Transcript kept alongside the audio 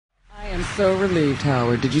I'm so relieved,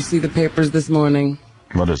 Howard. Did you see the papers this morning?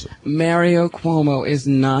 What is it? Mario Cuomo is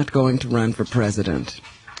not going to run for president.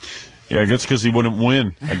 Yeah, I guess because he wouldn't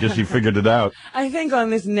win. I guess he figured it out. I think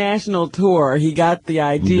on this national tour, he got the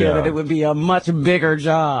idea that it would be a much bigger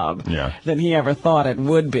job than he ever thought it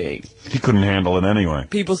would be. He couldn't handle it anyway.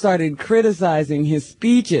 People started criticizing his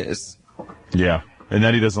speeches. Yeah, and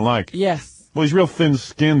that he doesn't like. Yes. Well, he's real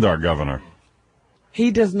thin-skinned, our governor. He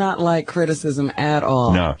does not like criticism at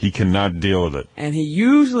all. No, he cannot deal with it. And he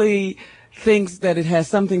usually thinks that it has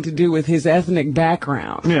something to do with his ethnic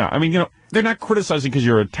background. Yeah, I mean, they're not criticizing because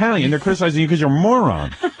you're Italian. They're criticizing you because you're a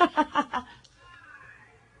moron.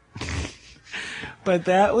 But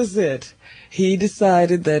that was it. He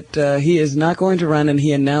decided that he is not going to run, and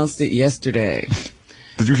he announced it yesterday.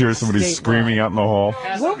 Did you hear somebody screaming out in the hall?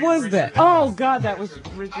 What was that? Oh, God, that was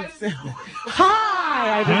Richard Simmons.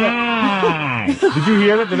 Hi! Hi! Did you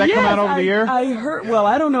hear that? Did that come out over the air? I heard. Well,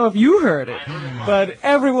 I don't know if you heard it, but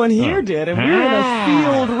everyone here did, and we're in a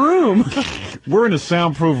sealed room. We're in a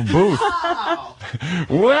soundproof booth.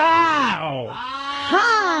 Wow!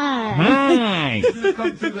 Hi!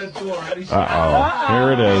 Uh-oh.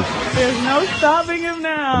 Here it is. There's no stopping him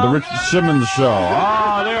now. The Richard Simmons Show.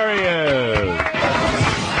 Oh, there he is.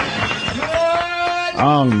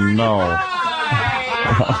 Oh, no.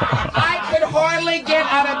 I could hardly get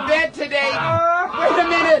out of bed today. Wait a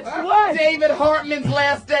minute. What? David Hartman's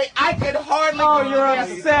last day. I could hardly. Oh, you're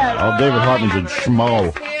upset. Oh, David Hartman's a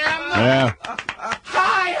schmo. Yeah.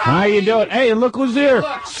 Hi. How you doing? Hey, look who's here.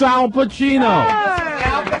 Sal Pacino.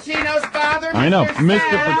 Sal Pacino's father. I know, Mr.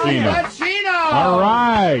 Pacino. Pacino. All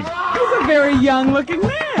right. He's a very young-looking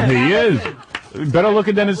man. He is. Better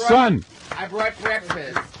looking than his son. I brought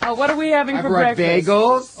breakfast. Oh, what are we having for brought breakfast?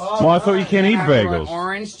 bagels. Well, I thought you can't eat I brought bagels.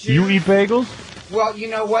 orange juice. You eat bagels? Well, you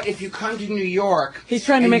know what? If you come to New York, he's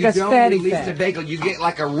trying to make us fatty and you don't release fat. the bagel, you get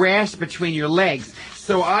like a rash between your legs.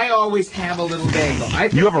 So I always have a little bagel.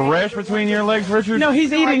 You have a rash between your legs, Richard? No,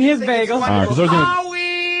 he's eating his bagel.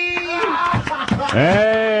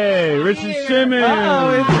 Hey, Richard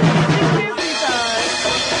Simmons.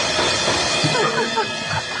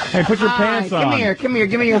 Hey, put your pants on. Come here,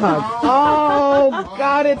 give me a hug. Oh,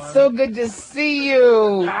 God, it's so good to see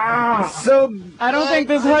you. So I don't think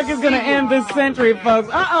this hug is going to end this century, folks.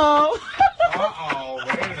 Uh-oh.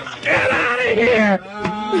 wait a minute. Get out of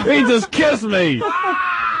here. He just kissed me.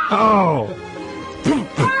 Oh.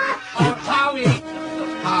 Howie.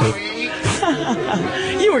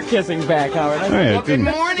 You were kissing back, Howard. Hey, Well, good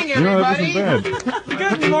morning, everybody. That wasn't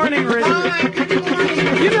bad. Good morning, Richard. Hi, good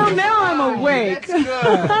morning. You know, now I'm awake. That's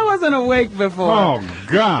good. I wasn't awake before. Oh,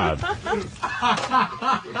 God.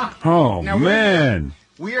 Oh, Now, man.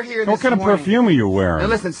 We're here this What kind of morning. perfume are you wearing? Now,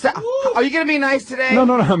 listen, are you going to be nice today? No,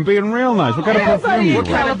 I'm being real nice. What kind of perfume are you What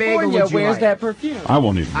kind wearing? of bagel California would you wears like? that perfume. I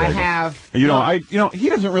won't eat bagel. I have. He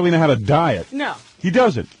doesn't really know how to diet. No. He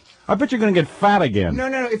doesn't. I bet you're going to get fat again. No.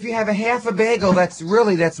 If you have a half a bagel, that's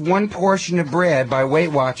one portion of bread by Weight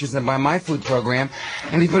Watchers and by my food program.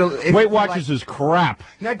 And Weight Watchers is crap.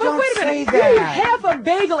 Now, But don't wait a say minute. that. You have a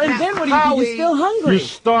bagel, and then what do you do? You're still hungry. You're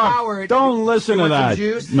starved. Howard, Don't listen you to want some that.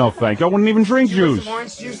 juice? No, thank you. I wouldn't even drink You want juice. some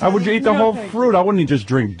orange juice, I would honey? eat the No, whole thank fruit. I wouldn't just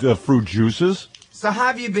drink fruit juices. So how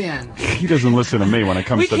have you been? He doesn't listen to me when it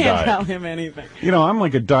comes We to can't diet. tell him anything. I'm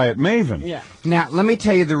like a diet maven. Yeah. Now, let me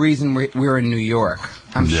tell you the reason we're in New York.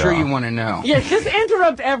 I'm sure Yeah. you want to know. Yeah, just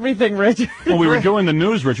interrupt everything, Richard. Well, we were doing the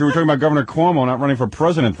news, Richard. We were talking about Governor Cuomo not running for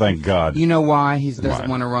president, thank God. You know why he doesn't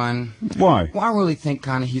want to run? Why? Well, I really think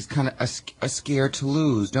he's kind of a scared to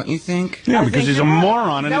lose, don't you think? Yeah, because he's a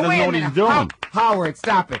moron and he Now, doesn't wait know a what he's minute. doing. Howard,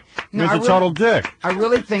 stop it. No, He's a total dick. I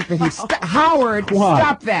really think that he's... Howard, What?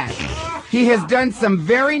 stop that. He has done some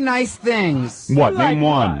very nice things. What? Name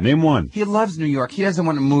one. Name one. He loves New York. He doesn't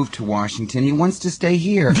want to move to Washington. He wants to stay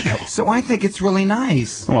here. So I think it's really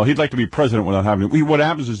nice. Well, he'd like to be president without having to. What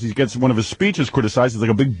happens is he gets one of his speeches criticized. He's like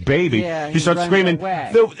a big baby. Yeah, he he starts runs screaming,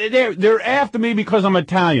 away. they're after me because I'm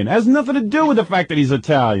Italian. It has nothing to do with the fact that he's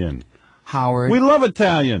Italian. Howard. We love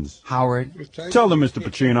Italians. Howard. Tell them, Mr.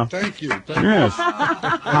 Pacino. Thank you. Yes.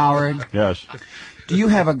 Howard. Yes. Do you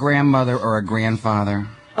have a grandmother or a grandfather?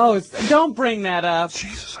 Oh, don't bring that up.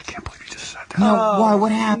 Jesus, I can't believe you just said that. No, why?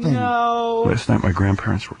 What happened? No. Last night my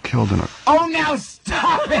grandparents were killed in a... Oh, now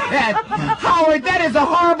stop it! Howard, that is a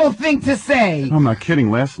horrible thing to say. I'm not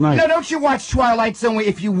kidding. Last night... No, don't you watch Twilight Zone where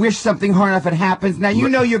if you wish something hard enough it happens? Now, you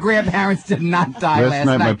know your grandparents did not die last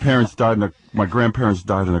night my parents died in a My grandparents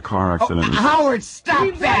died in a car accident. Howard, stop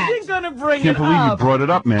He that! wasn't gonna bring Can't it believe up. you brought it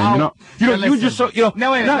up, man. You just so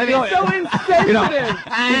No, wait, So insensitive.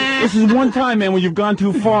 this is one time, man, when you've gone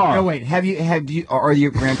too far. No, wait. Are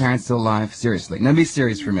your grandparents still alive? Seriously. Now be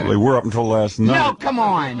serious for a minute. They were up until last night. No, come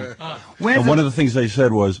on. And one of the things they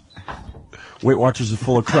said was, Weight Watchers are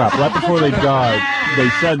full of crap. Right before they died, they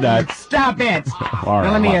said that. Stop it. All right,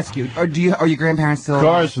 now let me ask you: Are your grandparents still alive?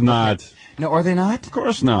 Of course not. No, are they not? Of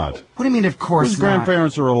course not. What do you mean, of course Whose not?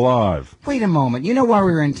 grandparents are alive? Wait a moment. You know why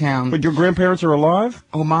we were in town? But your grandparents are alive?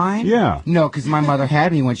 Oh, mine? Yeah. No, because my mother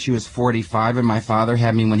had me when she was 45, and my father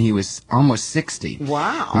had me when he was almost 60.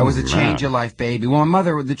 Wow. I was a change-of-life baby. Well,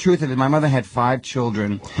 the truth of it, my mother had 5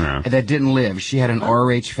 children that didn't live. She had an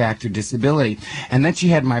RH factor disability. And then she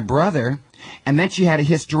had my brother, and then she had a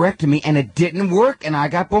hysterectomy, and it didn't work, and I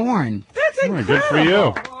got born. That's incredible. Good for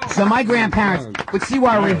you. So my grandparents would see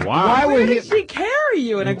why we're Where did she carry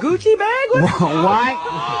you in a Gucci bag? Why?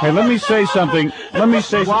 Hey, let me say something. That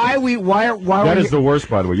is the worst,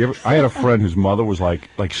 by the way. I had a friend whose mother was like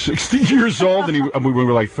 60 years old, and we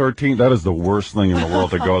were like 13. That is the worst thing in the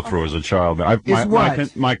world to go through as a child.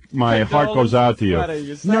 My heart goes out to you.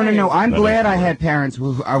 No. I'm glad I had parents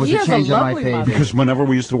who I was a change of life baby. Because whenever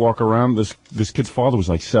we used to walk around, this kid's father was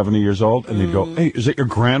like 70 years old, and they'd go, "Hey, is it your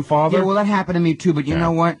grandfather?" Yeah, well, that happened to me too. But you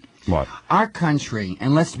know what? What? Our country,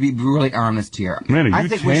 and let's be really honest here. Man, I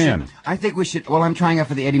think we should. Well, I'm trying out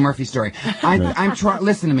for the Eddie Murphy story. I'm trying.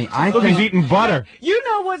 Listen to me. Look, he's eating butter. You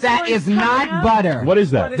know what's that is not butter. What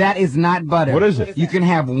is that? That is not butter. What is it? You can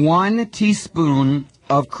have 1 teaspoon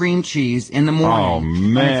of cream cheese in the morning. Oh,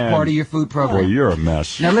 man. And it's part of your food program. Boy, you're a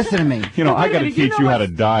mess. Now listen to me. I got to teach you how to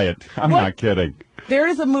diet. I'm not kidding. There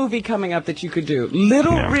is a movie coming up that you could do.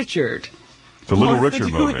 Little Richard. The Little Richard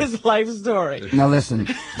to do movie. His life story. Now listen.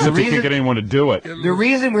 Except he can't get anyone to do it. The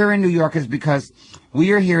reason we're in New York is because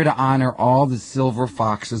we are here to honor all the silver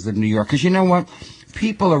foxes of New York. Because you know what?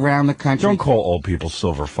 People around the country... Don't call old people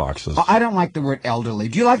silver foxes. I don't like the word elderly.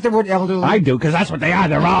 Do you like the word elderly? I do, because that's what they are.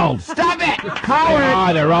 They're old. Stop it!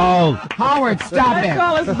 Howard! They're old. Howard, stop it. Let's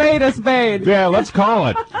call a spade a spade. Yeah, let's call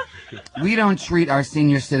it. We don't treat our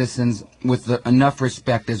senior citizens with enough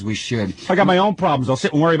respect as we should. I got my own problems. I'll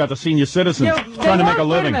sit and worry about the senior citizens trying to make a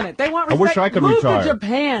living. Wait a minute. They want I wish I could retire. Move to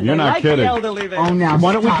Japan. You're not kidding. The elderly there. Oh, now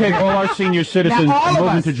why don't we take all our senior citizens and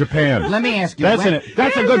move them to Japan? Let me ask you.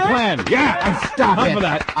 That's a good plan. Yeah. Stop it. For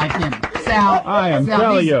that. I can't. Sal. I am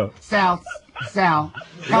telling you. Sal,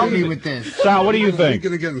 help me with this. Sal, what do you think?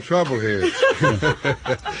 You're going to get in trouble here.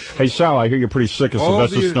 Hey, Sal, I hear you're pretty sick of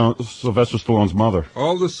Sylvester Stallone's mother.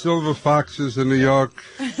 All the silver foxes in New York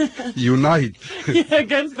unite.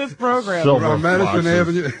 Against this program. Silver Madison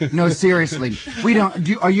Avenue. No, seriously. We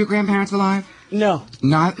don't. Are your grandparents alive? No.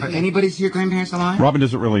 Not anybody's your grandparents alive? Robin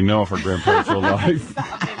doesn't really know if her grandparents are alive.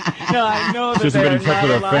 No, I know that She hasn't been in touch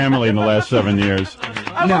with her alive. family in the last 7 years.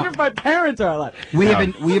 I wonder if my parents are alive. We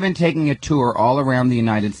have been taking a tour all around the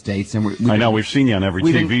United States, and I know we've seen you on every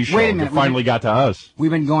TV show. Wait a minute, It finally got to us.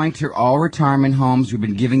 We've been going to all retirement homes. We've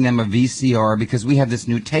been giving them a VCR because we have this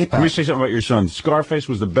new tape out. Let me say something about your son. Scarface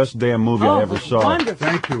was the best damn movie I ever saw. Wonderful.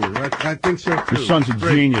 Thank you. I think so, too. Your son's a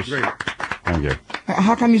genius. Great. Thank you.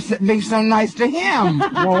 How come you being so nice to him?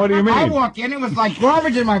 Well, what do you mean? I walk in, it was like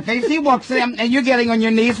garbage in my face. He walks in, and you're getting on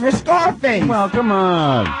your knees for Scarface. Well, come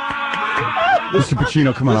on. Mr.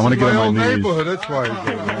 Pacino, come on. I want to get on my knees. Neighborhood, that's why.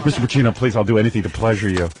 Mr. Pacino, please, I'll do anything to pleasure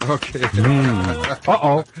you. Okay.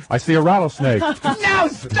 Uh-oh. I see a rattlesnake. No, stop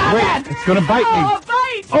it! It's going to bite me. Oh,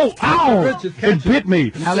 bite! Oh, ow! It bit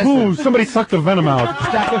me. Now listen. Ooh, somebody sucked the venom out.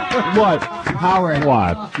 What? Howard.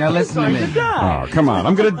 What? Now listen to me. Oh, come on.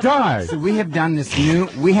 I'm going to die. So we have done this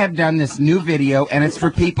new video, and it's for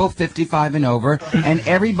people 55 and over, and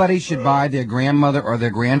everybody should buy their grandmother or their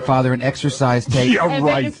grandfather an exercise tape. Yeah, And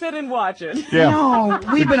they right. can sit and watch it. Yeah. No,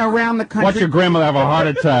 we've been around the country. Watch your grandmother have a heart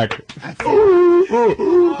attack. You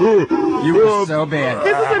were so bad.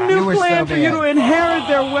 This is a You new were plan so for you bad. to inherit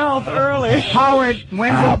their wealth early. Howard,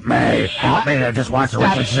 when's Help me. Help me to just watch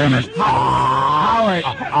Richard Simmons. Howard.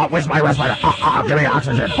 Where's my respirator? Give me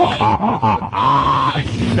oxygen.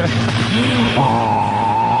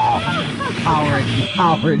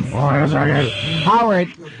 Howard. Wait a second. Howard.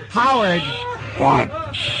 What?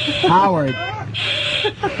 Howard.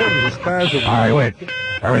 All right, wait.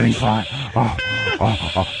 Everything's fine.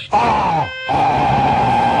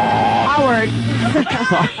 Howard.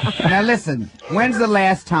 Now listen, when's the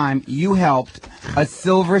last time you helped a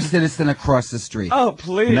silver citizen across the street. Oh,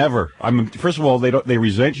 please. Never. First of all, they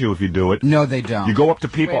resent you if you do it. No, they don't. You go up to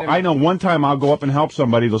people. I know one time I'll go up and help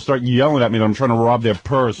somebody. They'll start yelling at me that I'm trying to rob their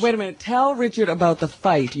purse. Wait a minute. Tell Richard about the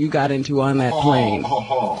fight you got into on that plane.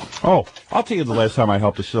 Oh, I'll tell you the last time I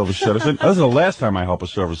helped a silver citizen. This is the last time I helped a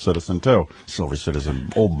silver citizen, too. Silver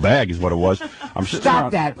citizen. Old bag is what it was.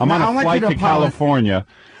 Stop that. I'm on a flight to California.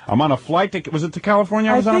 I'm on a flight to... Was it to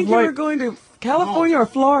California I was on a flight? I think you were going to California or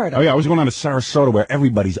Florida. Oh, yeah. I was going on to Sarasota where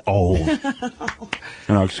everybody's old.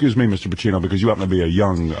 Excuse me, Mr. Pacino, because you happen to be a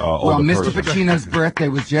young, older Mr. person. Pacino's birthday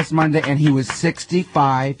was just Monday, and he was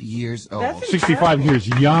 65 years old. That's 65 years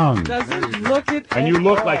young. Doesn't look it. And you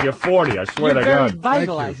look like you're 40, I swear to God. You're very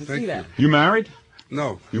vitalized. I see that. You married?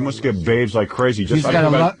 No. You must get babes like crazy. He's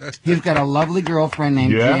got a lovely girlfriend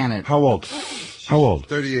named Janet. How old? How old?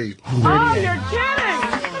 38. Oh, you're kidding!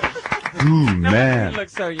 Ooh, man. You look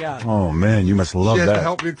so young. Oh, man, you must love She that. has to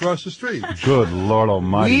help me across the street. Good Lord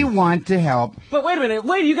Almighty. We want to help. But wait a minute.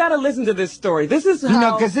 Wait, you got to listen to this story. This is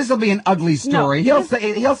how... because this will be an ugly story. No,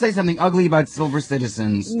 he'll say something ugly about silver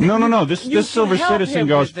citizens. No. This silver citizen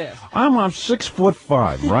goes, I'm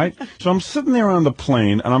 6'5", right? So I'm sitting there on the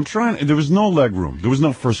plane, and I'm trying... There was no leg room. There was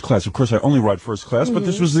no first class. Of course, I only ride first class, but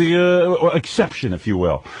this was the exception, if you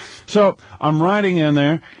will. So I'm riding in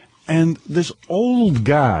there, and this old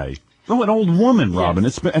guy... No, an old woman, Robin.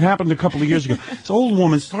 Yes. It happened a couple of years ago. This old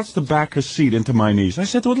woman starts to back her seat into my knees. I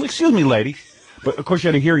said to her, excuse me, lady. But, of course, she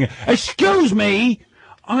had a hearing. Excuse me,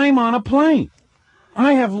 I'm on a plane.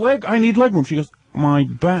 I need leg room. She goes, my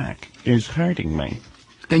back is hurting me.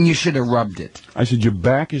 Then you should have rubbed it. I said, your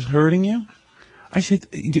back is hurting you? I said,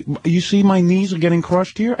 you see my knees are getting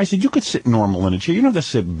crushed here? I said, you could sit normal in a chair. You don't have to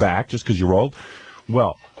sit back just because you're old.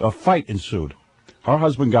 Well, a fight ensued. Her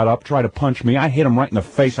husband got up, tried to punch me. I hit him right in the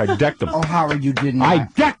face. I decked him. Oh, Howard, you didn't. I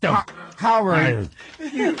decked him. Howard.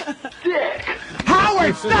 You dick.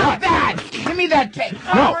 Howard, stop that! Give me that tape.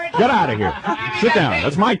 No, get out of here. Sit down.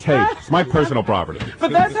 That's my tape. It's my personal property.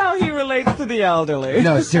 But that's how he relates to the elderly.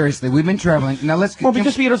 No, seriously, we've been traveling. Now let's. Well,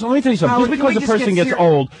 because let me tell you something. Howard, just because a person gets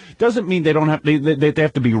old doesn't mean they don't have they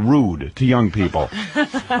have to be rude to young people.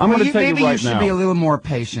 I'm going to tell you right now. Maybe you should be a little more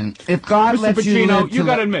patient. If God Mr. lets you Pacino, live you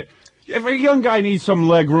got to admit, if a young guy needs some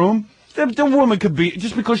leg room, the woman could be,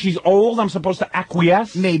 just because she's old, I'm supposed to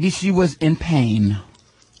acquiesce? Maybe she was in pain.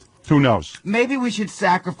 Who knows? Maybe we should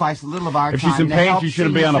sacrifice a little of our time. If she's in pain, she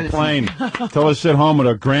shouldn't be on a plane. Tell her to sit home with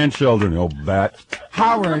her grandchildren, you old bat.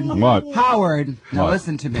 Howard. What? Howard. Now what?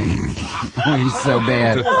 listen to me. Oh, you're so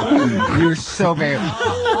bad. You're so bad.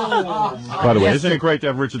 By the way, isn't it great to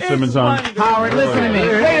have Richard Simmons on? Howard, listen to me.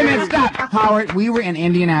 Wait a minute, stop. Howard, we were in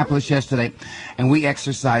Indianapolis yesterday, and we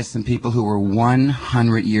exercised some people who were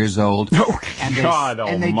 100 years old. Oh, and God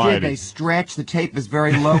almighty. They stretched. The tape is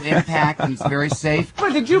very low impact and it's very safe.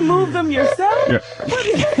 But did you move them yourself? Yeah.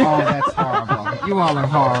 Oh, that's horrible. You all are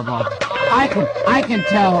horrible. I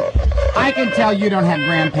can tell you don't have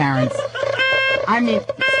grandparents. I mean,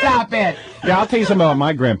 stop it. Yeah, I'll tell you something about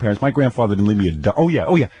my grandparents. My grandfather didn't leave me a Oh,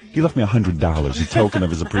 yeah. He left me $100, a token of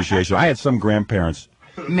his appreciation. I had some grandparents.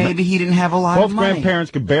 Maybe he didn't have a lot of money. Both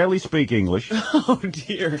grandparents could barely speak English. Oh,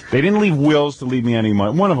 dear. They didn't leave wills to leave me any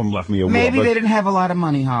money. One of them left me a will. Maybe they didn't have a lot of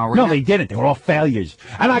money, Howard. No, they didn't. They were all failures.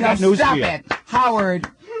 And I got news for you. Stop it. Howard,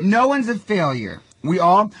 no one's a failure. We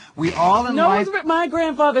all in life... My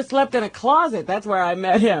grandfather slept in a closet. That's where I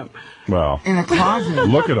met him. Well. In a closet.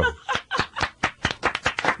 Look at him.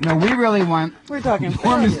 No, we really want... We're talking...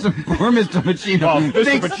 Poor Mr. Pacino. Oh,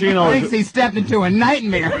 Mr. Pacino thinks he stepped into a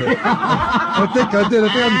nightmare. I think I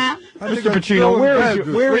did. Mr. Pacino,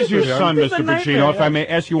 where is your son, Mr. Pacino? If I may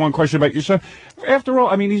ask you one question about your son. After all,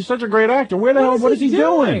 I mean, he's such a great actor. Where the hell, what is he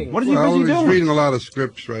doing? What is he doing? He's reading a lot of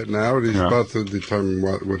scripts right now, and he's about to determine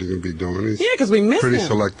what he's going to be doing. He's because we miss him. Pretty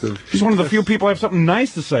selective. He's one of the few people I have something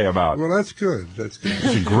nice to say about. Well, that's good. That's good.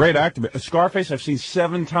 He's a great actor. Scarface, I've seen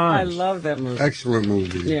 7 times. I love that movie. Excellent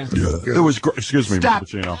movie. Yeah. It was great. Excuse me, Stop.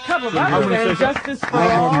 Mr. Pacino. Couple of others, Justice for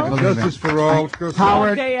All. Justice for All.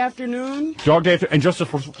 Dog Day Afternoon. Dog Day and Justice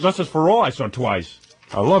for All I saw twice.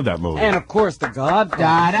 I love that movie. And, of course, The Godfather.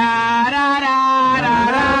 Da, da, da, da, da,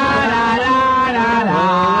 da, da, da,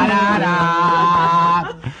 da, da.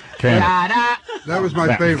 That was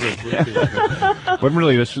my favorite. But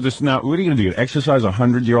really, this now, what are you going to do? Exercise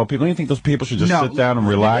 100-year-old people? Don't you think those people should just sit down and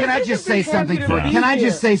relax? Can I just say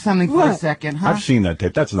something for a second, huh? I've seen that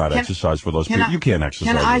tape. That's not exercise for those people. You can't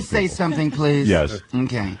exercise. Can I say something, please? Yes.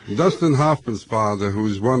 Okay. Dustin Hoffman's father,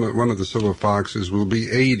 who's one of the Silver Foxes, will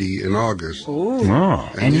be 80 in August.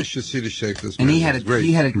 Oh. And you should see the shape of this man. And he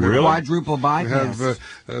had a quadruple bypass. We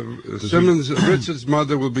have Simmons. Richard's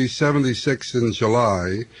mother will be 76 in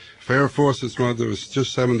July. Farrah Fawcett's mother was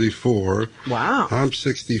just 74. Wow. I'm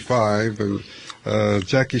 65, and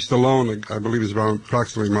Jackie Stallone, I believe, is about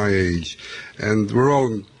approximately my age. And we're all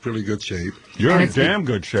in pretty good shape. You're in damn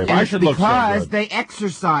good shape. I should look so good. Because they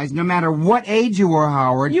exercise no matter what age you are,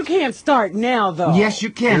 Howard. You can't start now, though. Yes,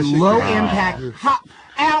 you can. Yes, you Low can. impact.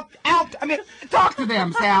 Out. I mean, talk to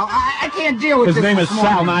them, Sal. I can't deal with His this. name is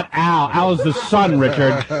Sal, not Al. Al is the son,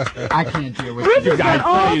 Richard. I can't deal with Richard's this. got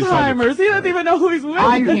Alzheimer's. He doesn't even know who he's with.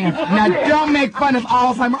 I can't. Now, don't make fun of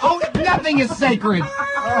Alzheimer's. Oh, nothing is sacred.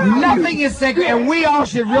 Nothing is sacred, and we all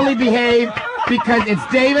should really behave because it's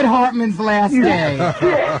David Hartman's last day.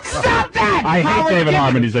 Stop that! I hate David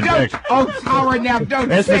Hartman. He's a dick. Oh, Howard, now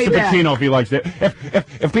don't Ask say Mr. that. Pacino if he likes it.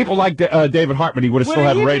 If people liked David Hartman, he would have still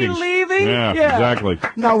had Would he be ratings. leaving? Yeah, Yeah. exactly.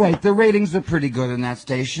 No, wait. The ratings are pretty good in that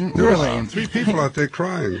station. Really. 3 people out there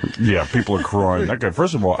crying. Yeah, people are crying. That guy,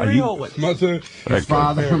 first of all, Mother. His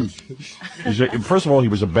father. First of all, he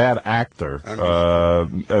was a bad actor.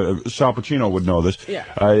 Sal Pacino would know this. Yeah.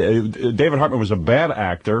 David Hartman was a bad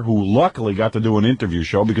actor who luckily got to do an interview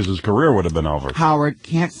show because his career would have been over. Howard,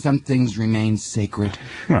 can't some things remain sacred?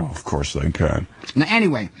 No, of course they can. Now,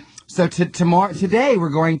 anyway, so today we're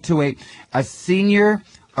going to a senior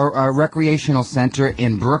recreational center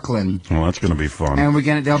in Brooklyn. Well, that's going to be fun. And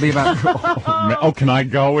there'll be about... Oh, can I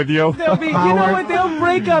go with you? They'll be, you know what? They'll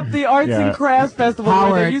break up the arts and crafts festival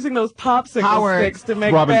where they're using those popsicle sticks to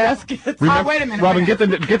make baskets. Wait a minute. Robin, get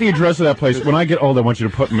the address of that place. When I get old, I want you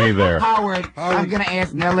to put me there. Howard, I'm going to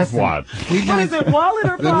ask... Now, listen. What? What is it, wallet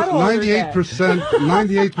or pot holder?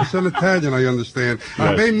 98% Italian, I understand.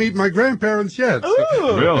 I may meet my grandparents yet.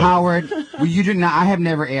 Really? Howard, you do not... I have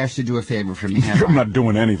never asked you to do a favor for me, have I? I'm not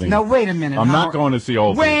doing anything. No, wait a minute. I'm Howard. not going to see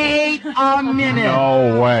old people. Wait a minute.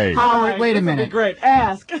 No way. Howard, wait a minute. Great.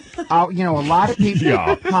 Ask. You know, a lot of people,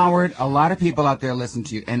 Yeah. Howard, a lot of people out there listen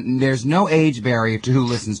to you, and there's no age barrier to who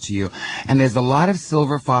listens to you. And there's a lot of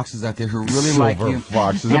silver foxes out there who really like you. Silver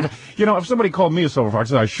foxes. And, You know, if somebody called me a silver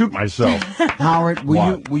fox, I'd shoot myself. Howard,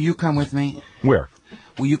 will you come with me? Where?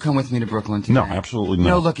 Will you come with me to Brooklyn today? No, absolutely not.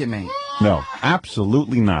 No, look at me. No,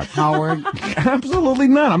 absolutely not. Howard. Absolutely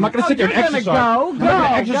not. I'm not going to sit there and exercise. I'm not going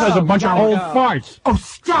to exercise a bunch of old farts. Oh,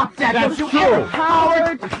 stop that. That's Don't you true. ever,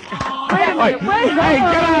 Howard. Wait a minute. Hey,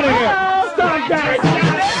 get out of here. Stop that.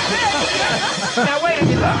 Now, wait a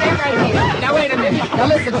minute. Stay right here. Now, wait a minute. Now,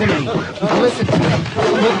 listen to me. Listen to me.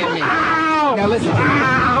 Look at me. Now, listen to me. I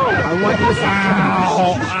want you to listen.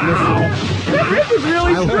 This is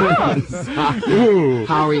really strong. Ooh.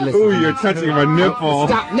 Howie, listen. Ooh, you're touching my nipple.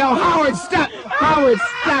 Stop. No, Howard, stop. Howard,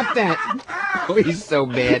 stop that. Oh, he's so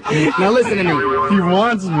bad. Now, listen to me. He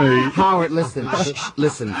wants me. Howard, listen.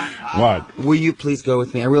 Listen. What? Will you please go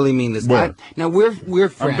with me? I really mean this. Where? Now, we're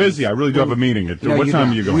friends. I'm busy. I really do have a meeting. No, What you time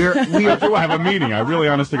don't. are you going? I do have a meeting. I really,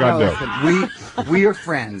 honest to God, do. Listen, we are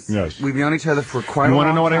friends. Yes. We've known each other for quite a You while.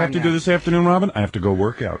 want to know what I have to do this afternoon, Robin? I have to go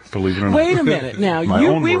work out, believe it or not. Wait a minute. Now, My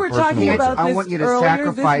own we work, were talking personal about work. this I want you to earlier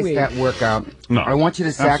sacrifice this week. that workout. No. I want you to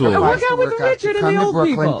Absolutely. sacrifice Work out the with workout Richard to and come the to old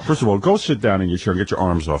Brooklyn. people. First of all, go sit down in your chair and get your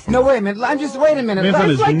arms off of me. No, wait a minute. Wait a minute. Man's on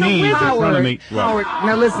his like the knees in wizard. front of me. Howard,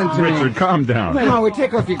 now listen to me. Richard, calm down. Howard,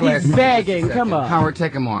 take off your glasses. He's begging. Come on. Howard,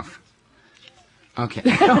 take them off. Okay.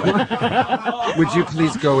 Would you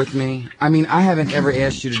please go with me? I mean, I haven't ever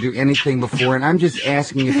asked you to do anything before, and I'm just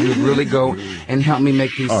asking if you would really go and help me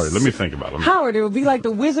make these... All right, let me think about it. Howard, it would be like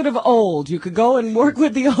the Wizard of Old. You could go and work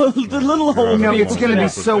with the little old No, people. it's going to be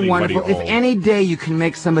so Anybody wonderful. If old. any day you can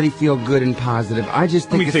make somebody feel good and positive, I just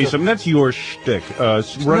Let think me it's tell you a- something. That's your shtick. Running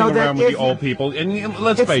that around with the isn't. old people. And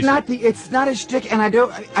let's face it. It's not a shtick, and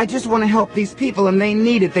I just want to help these people, and they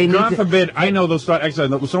need it. They need God to... forbid, I know they'll start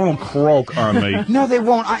exercising. Someone will croak on me. No, they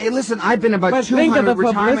won't. Listen, I've been about But think of 200 the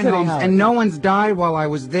retirement publicity, homes, Howard. and no one's died while I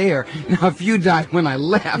was there. Now, a few died when I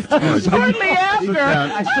left. Shortly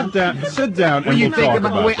after. Sit down, When and you we'll think talk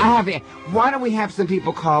about, about wait, it. why don't we have some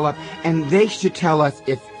people call up, and they should tell us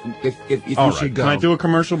if All we right, should go. can I do a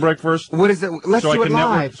commercial break first? What is it? Let's So do I it can live.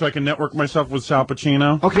 network. So I can network myself with Sal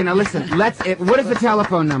Pacino. Okay, now listen. What is the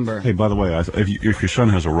telephone number? Hey, by the way, if your son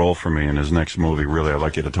has a role for me in his next movie, really, I'd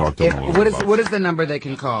like you to talk to him a little bit about What is the number they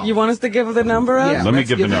can call? You want us to give the number up? Yeah. Let me Let's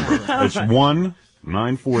give the give the number. number. It's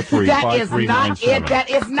 1-943-5397. That is not it. That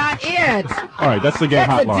is not it. All right, that's the gay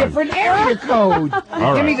That's hotline. a different area code.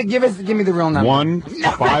 All right. Give me the real number.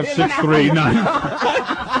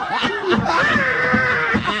 1-563-9.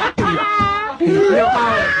 No,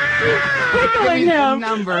 Howard. Tickling Give me the him.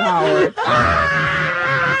 number, Howard.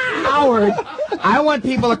 Howard, I want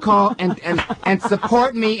people to call and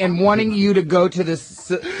support me in wanting you to go to this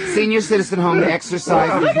senior citizen home to exercise.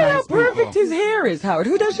 Look with at how nice perfect people. his hair is, Howard.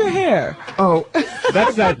 Who does your hair? Oh,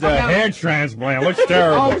 That's that hair transplant. It looks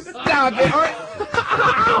terrible. oh, stop it. All right.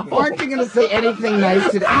 Aren't you going to say anything nice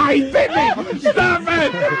today? He bit me! Stop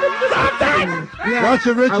it! Stop that! Watch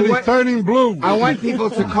it, Richard. He's turning blue. I want people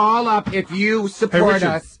to call up if you support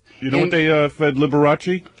us. You know what they fed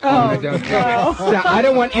Liberace? I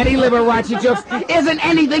don't want any Liberace jokes. Isn't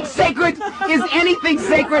anything sacred? Is anything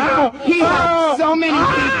sacred? He helped so many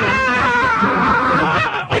people.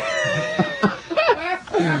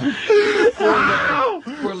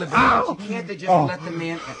 Poor Liberace. Can't they just let the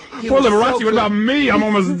man... Poor Liberace, what about me? I'm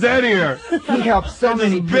almost dead here. He helped so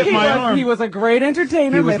many people. Bit my arm. He was a great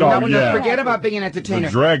entertainer. Forget about being an entertainer.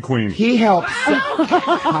 The drag queen. He helped.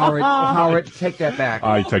 Howard, take that back.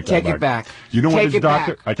 I take that back. Take it back. You know what Take this it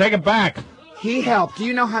doctor... back. I take it back. He helped. Do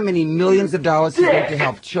you know how many millions of dollars he gave to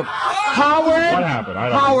help children? Howard! What happened? I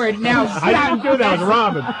don't Howard, now stop. I didn't do that. It was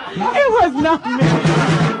Robin. It was not me.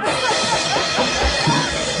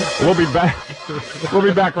 We'll be back. We'll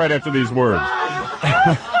be back right after these words.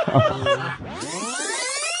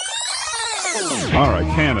 All right,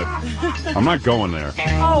 can it? I'm not going there.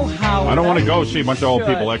 Oh, Howard. I don't want to go see a bunch of old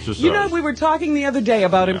people exercise. You know, we were talking the other day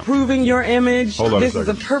about improving your image. Hold on This a is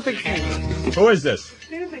a second. perfect thing. Who is this?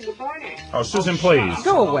 Susan, good morning. Oh, Susan, please.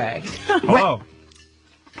 Go away. Hello?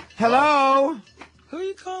 Hello? Who are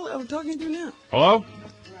you calling? I'm talking to now. Hello?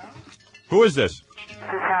 Who is this? This is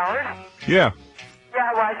Howard? Yeah.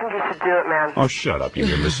 Yeah, well, I think you should do it, man. Oh, shut up, you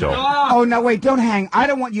imbecile. Oh, no, wait, don't hang. I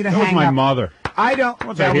don't want you to That hang was my up. mother. I don't.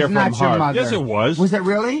 What's that I hear was not from your her? mother. Yes, it was. Was it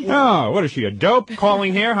really? Oh, what is she, a dope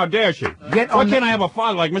calling here? How dare she? Why can't I have a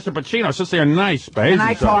father like Mr. Pacino? Since they're nice, behave Can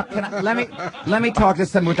I yourself. talk? Let me talk to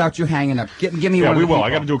someone without you hanging up. Give me Yeah, one. we of the will. people. I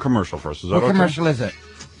got to do a commercial first. Is that What okay? commercial is it?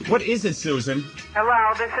 What is it, Susan?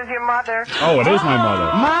 Hello, this is your mother. Oh, it is my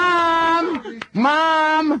mother.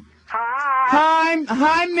 Mom. Hi.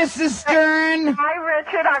 Hi, Mrs. Stern. Hi,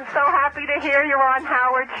 Richard. I'm so happy to hear you're on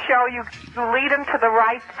Howard's show. You lead him to the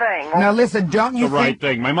right thing. Now listen, don't you The right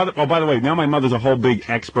thing. My mother. Oh, by the way, now my mother's a whole big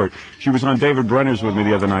expert. She was on David Brenner's with me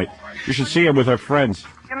the other night. You should see her with her friends.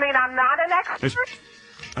 You mean I'm not an expert?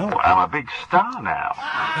 Oh, I'm a big star now.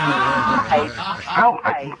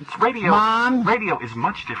 It's radio. Mom? Radio is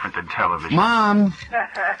much different than television. Mom,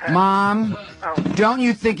 don't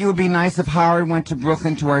you think it would be nice if Howard went to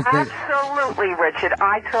Brooklyn to our thing? Absolutely, Richard.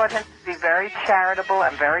 I taught him to be very charitable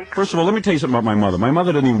and very... First of all, let me tell you something about my mother. My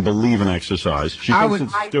mother doesn't even believe in exercise. She thinks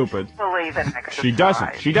it's stupid. I believe in exercise. She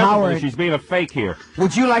doesn't. She doesn't. Howard. She's being a fake here.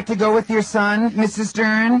 Would you like to go with your son, Mrs.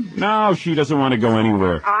 Stern? No, she doesn't want to go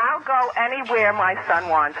anywhere. I'll go anywhere my son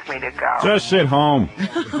wants me to go. Just sit home.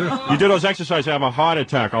 You do those exercises, I have a heart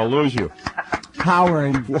attack. I'll lose you.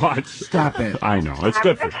 Howard. What? Stop it. I know. It's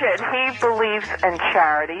good for you. Richard, he believes in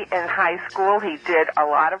charity. In high school, he did a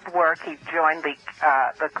lot of work. He joined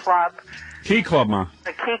the club, Key Club, Ma.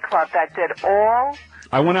 the Key Club, that did all...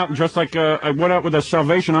 I went out and just like, I went out with a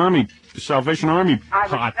Salvation Army I was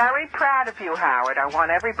pot. very proud of you, Howard. I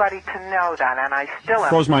want everybody to know that, and I still am.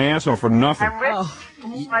 Froze my ass off for nothing. And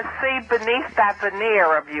Rich, let's see beneath that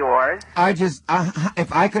veneer of yours.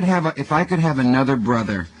 If I could have another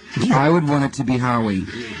brother, I would want it to be Howie.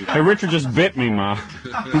 Hey, Richard just bit me, Ma.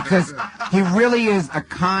 Because he really is a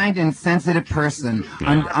kind and sensitive person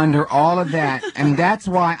under all of that. And that's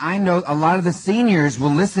why I know a lot of the seniors will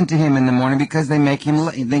listen to him in the morning because they make him,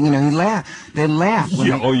 he laugh. They laugh.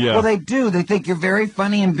 Yeah. Well, they do. They think you're very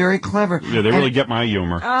funny and very clever. Yeah, they really get my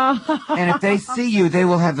humor. And if they see you, they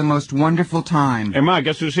will have the most wonderful time. Hey, Ma,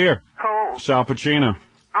 guess who's here? Cool. Sal Pacino.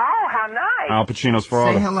 Oh, how nice. Al Pacino's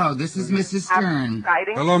father. Say hello. This is Mrs. Stern.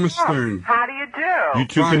 Exciting. Hello, Miss Stern. How do you do? You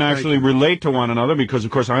two Fine, can thank actually you. relate to one another because,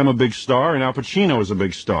 of course, I'm a big star and Al Pacino is a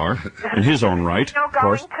big star in his own right, Still of going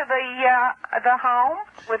course. to the home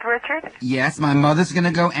with Richard? Yes, my mother's going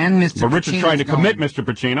to go and Mr. But Richard's Pacino's trying to going. commit Mr.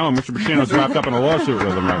 Pacino, and Mr. Pacino's wrapped up in a lawsuit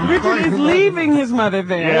with him right now. Richard is leaving his mother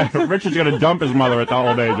there. Yeah, Richard's going to dump his mother at the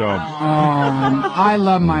old age home. I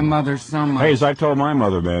love my mother so much. Hey, as I told my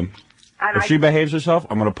mother, man, And if she behaves herself,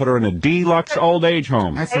 I'm going to put her in a deluxe old age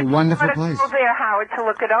home. That's a wonderful Maybe you place. ought to go there, Howard, to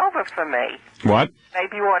look it over for me. What?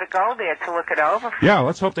 Maybe you ought to go there to look it over for me. Yeah,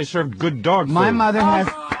 let's hope they serve good dog food. My mother has...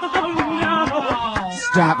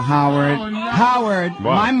 Stop, Howard. Howard,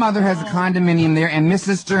 What? my mother has a condominium there, and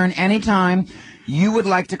Mrs. Stern, anytime you would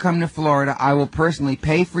like to come to Florida, I will personally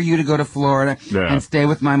pay for you to go to Florida and stay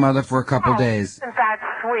with my mother for a couple days. Isn't that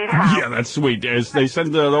sweet, Howard? Yeah, that's sweet. They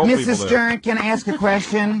send the old people Mrs. there. Stern, can I ask a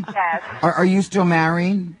question? Yes. Are you still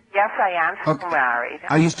married? Yes, I am still Okay. married.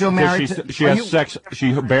 Are you still married? She has sex.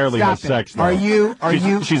 She barely Stop has it. sex. Though. Are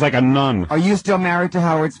you? She's like a nun. Are you still married to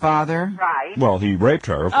Howard's father? Right. Well, he raped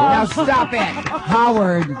her, of course. Now stop it,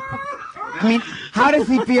 Howard. I mean, how does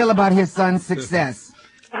he feel about his son's success?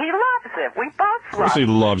 He loves it. We both Of course love he it.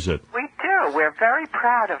 loves it. We do. we're very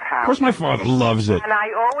proud of Howard. Of course my father loves it. And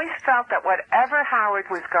I always felt that whatever Howard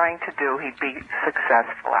was going to do, he'd be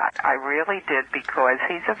successful at. I really did, because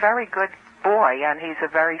he's a very good boy, and he's a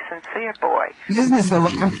very sincere boy. This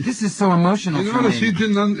is so emotional for me. She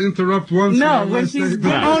didn't interrupt once. No, when she's...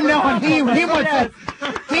 Oh, no, he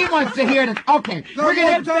wants to hear this. Okay, we're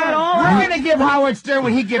going to give Howard Stern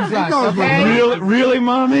what he gives us, okay? Really,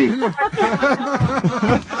 Mommy?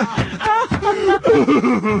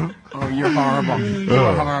 Oh, you're horrible.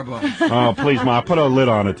 You're horrible. Oh, please, Ma, put a lid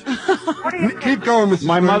on it. Keep going, Mrs.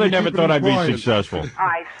 My mother never thought I'd be successful.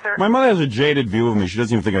 My mother has a jaded view of me. She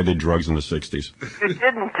doesn't even think I did drugs in the 60s. You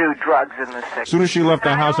didn't do drugs in the 60s. As soon as she left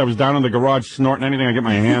the house, I was down in the garage snorting anything I get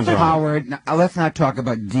my hands on. Howard, now, let's not talk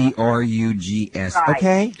about drugs,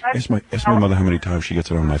 okay? Ask my mother how many times she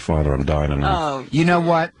gets it on my father. I'm dying enough. Oh. You know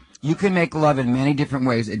what? You can make love in many different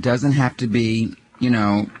ways. It doesn't have to be,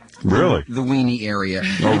 Really? The weenie area.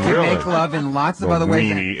 Oh, you can make love in lots of other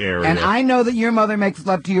ways. The weenie area. And I know that your mother makes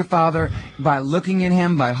love to your father by looking at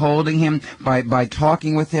him, by holding him, by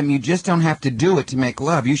talking with him. You just don't have to do it to make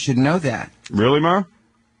love. You should know that. Really, Ma?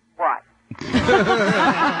 What? She's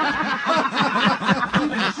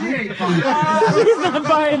not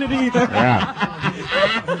buying it either. Yeah.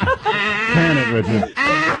 Can it, Richard?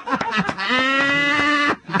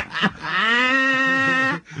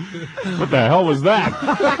 What the hell was that?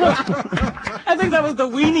 I think that was the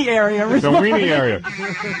weenie area. The weenie area.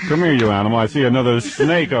 Come here, you animal. I see another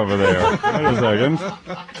snake over there. Wait a second.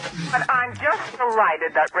 But I'm just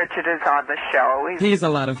delighted that Richard is on the show. He's a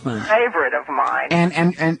lot of fun. A favorite of mine.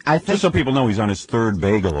 And I think... Just so people know, he's on his third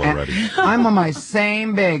bagel already. I'm on my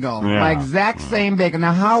same bagel. Yeah. My exact same bagel.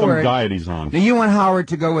 Now, Howard... Some diet he's on. Now, you want Howard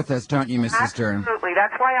to go with us, don't you, Mrs. Stern? Absolutely.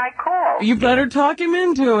 That's why I called. You better talk him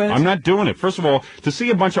into it. I'm not doing it. First of all, to see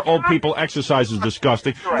a bunch of old people exercise is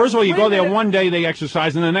disgusting. First of all, you go there one day, they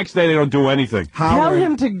exercise, and the next day they don't do anything. Tell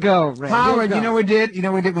him to go, Ray. Howard, you know what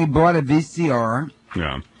we did? We bought a VCR.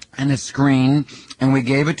 Yeah. And a screen, and we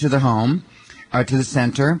gave it to the home, to the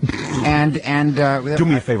center, and do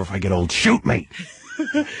me a favor if I get old, shoot me.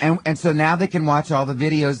 And so now they can watch all the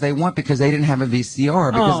videos they want because they didn't have a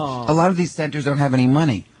VCR, because a lot of these centers don't have any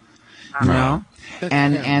money, you know.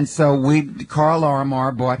 And so Carl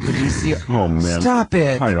Armar bought the VCR. Oh man! Stop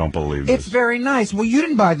it! I don't believe this. It's very nice. Well, you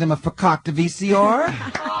didn't buy them a fakakta VCR.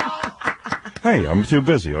 Hey, I'm too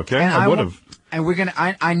busy. Okay, I would have. And we're gonna.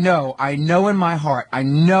 I know in my heart. I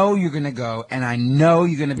know you're gonna go, and I know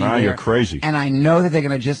you're gonna be there. You're crazy. And I know that they're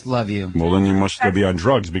gonna just love you. Well, then you must be on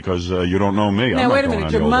drugs because you don't know me. Now wait a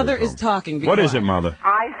minute. Your mother is talking. What is it, Mother?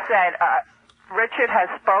 I said, Richard has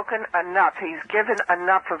spoken enough. He's given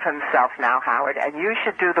enough of himself now, Howard, and you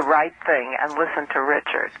should do the right thing and listen to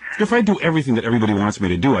Richard. If I do everything that everybody wants me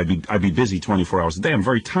to do, I'd be busy 24 hours a day. I'm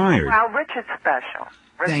very tired. Well, Richard's special.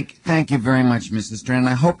 Thank you very much, Mrs. Stern.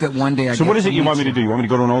 I hope that one day So what is it you want me to do? You want me to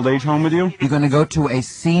go to an old age home with you? You're going to go to a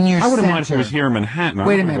senior center. I wouldn't mind if it was here in Manhattan.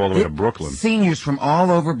 Wait a minute. All the way to Brooklyn. Seniors from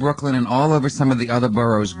all over Brooklyn and all over some of the other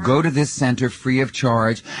boroughs go to this center free of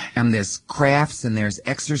charge, and there's crafts and there's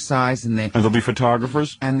exercise and there'll be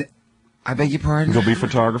photographers? And I beg your pardon? There'll be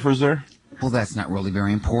photographers there? Well, that's not really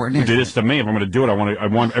very important. You did this to me. If I'm going to do it, I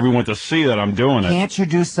want everyone to see that I'm doing it. Can't you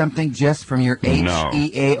do something just from your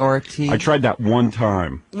H-E-A-R-T? I tried that one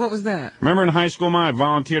time. What was that? Remember in high school, I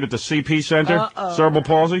volunteered at the CP Center, cerebral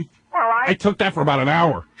palsy? Well, I took that for about an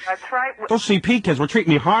hour. That's right. Those CP kids were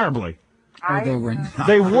treating me horribly. They were not.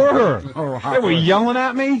 They were. They were yelling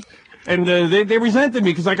at me. And they resented me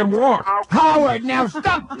because I could walk. Howard, now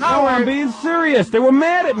stop! Howard, no, I'm being serious. They were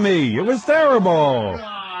mad at me. It was terrible.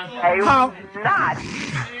 How not?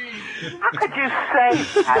 How could you say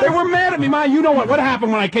that? They were mad at me, Ma. You know what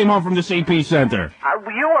happened when I came home from the CP Center?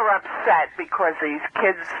 You were upset because these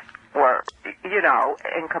kids were,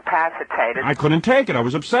 incapacitated. I couldn't take it. I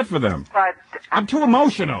was upset for them. But I'm too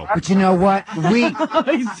emotional. But you know what?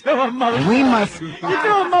 He's too emotional. We must... You're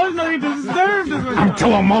too emotional. You deserve this. I'm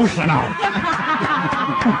too emotional.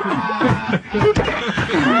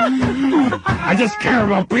 I just care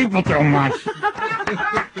about people too much.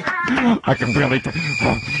 I can barely...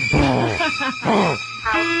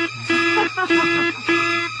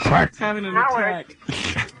 Having an attack.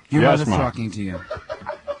 Your mother's talking to you.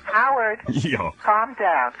 Howard, calm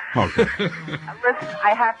down. Okay. Listen,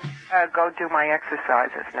 I have to go do my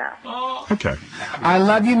exercises now. Okay. I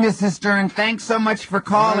love you, Mrs. Stern. Thanks so much for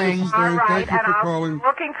calling. All right, Thank you for calling.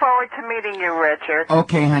 Looking forward to meeting you, Richard.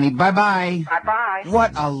 Okay, honey. Bye-bye. Bye-bye.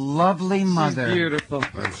 What a lovely mother. She's beautiful.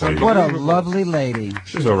 What a lovely lady.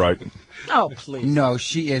 She's all right. Oh, please. No,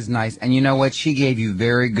 she is nice. And you know what? She gave you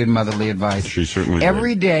very good motherly advice. She certainly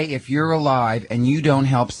Every did. day, if you're alive and you don't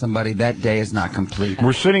help somebody, that day is not complete.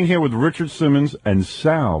 We're sitting here with Richard Simmons and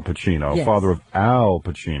Sal Pacino, yes. father of Al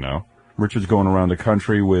Pacino. Richard's going around the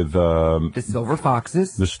country with the Silver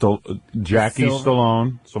Foxes, Jackie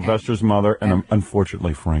Stallone, Sylvester's mother, and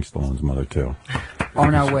unfortunately Frank Stallone's mother too. Oh,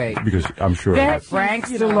 no, wait. Because I'm sure Frank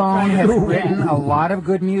Stallone has written a lot of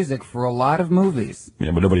good music for a lot of movies.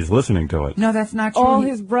 Yeah, but nobody's listening to it. No, that's not true. All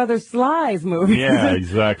his brother Sly's movies. Yeah,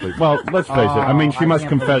 exactly. Well, let's face it. I mean, she must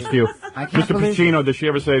confess to you. Mr. Pacino, does she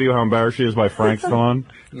ever say to you how embarrassed she is by Frank Stallone?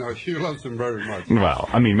 No, she loves him very much. Well,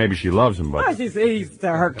 I mean, maybe she loves him, but... Well, he's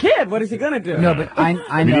her kid. What is he going to do? No, but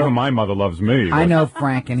I know... even my mother loves me. But... I know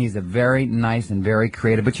Frank, and he's a very nice and very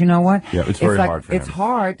creative. But you know what? Yeah, it's very hard for him. It's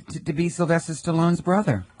hard to be Sylvester Stallone's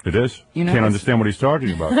brother. It is? You know, can't understand what he's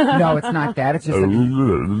talking about. No, it's not that. It's just...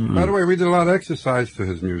 By the way, we did a lot of exercise to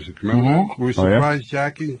his music. Remember? We surprised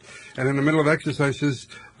Jackie, and in the middle of exercise says,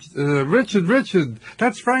 Richard,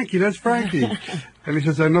 that's Frankie. And he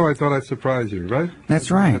says, I know, I thought I'd surprise you, right?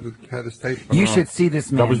 That's right. Had his tape. You should see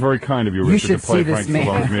this man. That was very kind of you, Richard, should to play see this Frank man.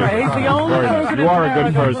 Stallone's music. He's the only person You are a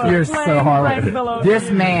good person. You're so hard.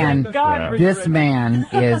 This man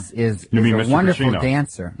is You mean a Mr. wonderful Pacino?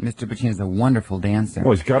 dancer. Mr. Pacino is a wonderful dancer.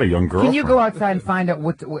 Well, he's got a young girlfriend. Can you go outside and find out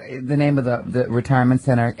what the name of the retirement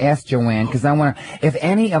center? Ask Joanne, because I want to. If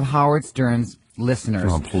any of Howard Stern's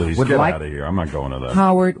listeners please, would get like, out of here. I'm not going to that.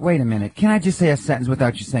 Howard, wait a minute. Can I just say a sentence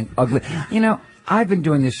without you saying ugly? You know, I've been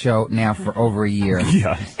doing this show now for over a year.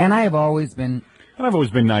 Yes. And I have always been... And I've always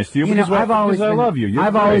been nice to you, You know, because I love you.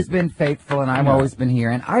 I've always been faithful, and I've always been here,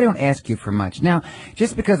 and I don't ask you for much. Now,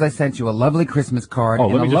 just because I sent you a lovely Christmas card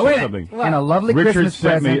and, let me just say something. And a lovely Richard Christmas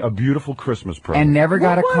sent present me a beautiful Christmas present. and never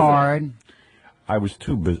got a card... I was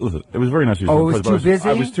too busy. Listen, it was very nice of you. Oh, it was too busy?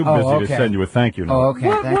 I was too busy to send you a thank you note. Oh, okay.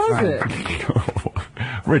 What That's was right.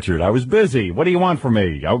 it? Richard, I was busy. What do you want from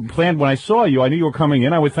me? I planned when I saw you, I knew you were coming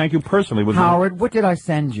in. I would thank you personally. Howard, what did I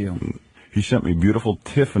send you? He sent me beautiful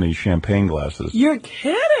Tiffany champagne glasses. You're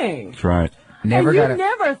kidding. That's right. Never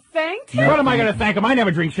never thanked him? What am I going to thank him? I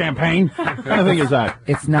never drink champagne. What kind of thing is that?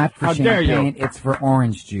 It's not for How dare champagne. you? It's for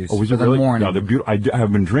orange juice. Oh, is for it the really? morning. No, they're beautiful. I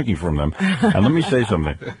have been drinking from them. And let me say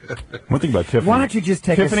something. One thing about Tiffany. Why don't you just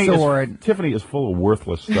take Tiffany a sword? Tiffany is full of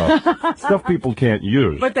worthless stuff. Stuff people can't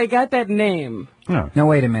use. But they got that name. Yeah. No,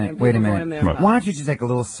 wait a minute. Wait a People go in minute. there. Why don't you just take a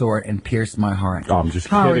little sword and pierce my heart? Oh, I'm just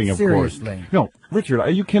Howard, kidding, of seriously. course. No, Richard, are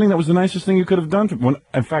you kidding? That was the nicest thing you could have done to me.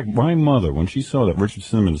 In fact, my mother, when she saw that Richard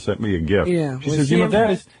Simmons sent me a gift, she says, that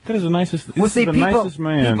is the nicest, Well, see, nicest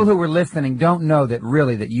man. people who were listening don't know that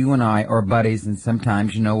really that you and I are buddies, and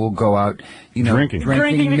sometimes, we'll go out, Drinking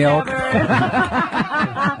milk. Slide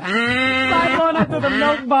on up to the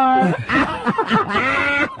milk bar.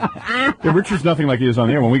 Yeah, Richard's nothing like he is on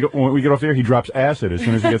the air. When we get off the air, he drops acid as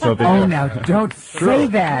soon as he gets off the air. Oh, now, don't say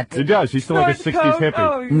that. He does. He's still like a 60s hippie.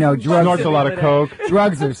 Oh, No, drugs. Snorts a lot of coke.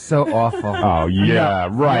 Drugs are so awful. Oh, yeah,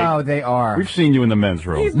 right. No, they are. We've seen you in the men's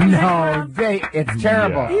room. No, it's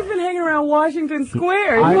terrible. Yeah. He's been hanging around Washington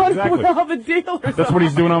Square. Exactly. With all the dealers. That's what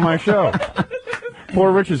he's doing on my show.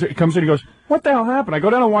 Poor Richard comes in and goes, what the hell happened? I go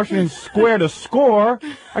down to Washington Square to score.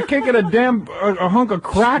 I can't get a damn a hunk of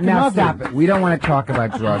crack. Now nothing. stop it. We don't want to talk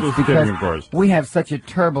about drugs Just because kidding, of course. we have such a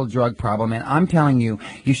terrible drug problem, and I'm telling you,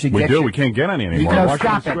 you should We get. do. We can't get any anymore. No,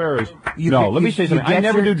 Washington stop it. Square is. Let me say something. I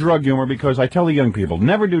never do drug humor because I tell the young people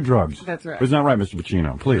never do drugs. That's right. Isn't that right, Mr.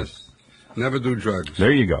 Pacino? Please. Yes. Never do drugs.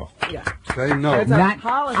 There you go. Yeah. Say no. It's a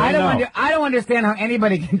holiday. I don't understand how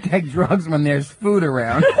anybody can take drugs when there's food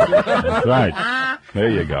around. That's right. There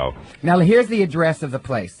you go. Now here's the address of the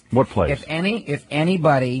place. What place? If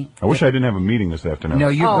anybody. I wish I didn't have a meeting this afternoon. No,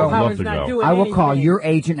 you go. I'd love to go. I will call your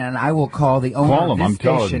agent and I will call the owner Call of him, this I'm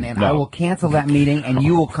telling station you. and No. I will cancel that meeting and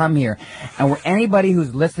you will come here. And anybody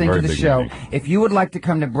who's listening Very to the big show, meeting. if you would like to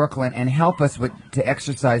come to Brooklyn and help us to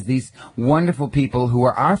exercise these wonderful people who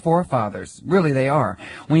are our forefathers, really they are.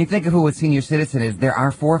 When you think of who a senior citizen is, they're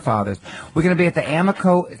our forefathers. We're going to be at the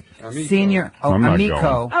Amico Senior I'm not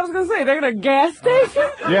Amico. I was going to say, they're at a gas station?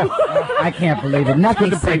 Yeah. I can't believe it.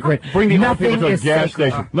 Nothing's sacred. Bring the old Nothing people to a is gas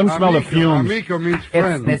sacred. station. Let them smell the fumes. Amico means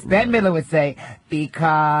friend. Miss Bette Midler would say,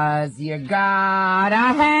 because you gotta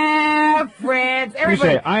have friends. You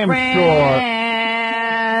say, I am sure.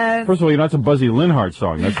 says. First of all, that's a Buzzy Linhart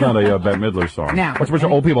song. That's not a Bette Midler song. Now, watch a bunch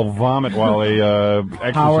of old people vomit while they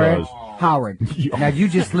exercise. Howard, now you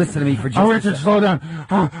just listen to me for just a second. Slow down.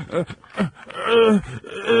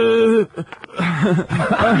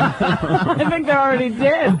 I think they're already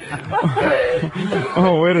dead.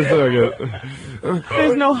 Oh, wait a second.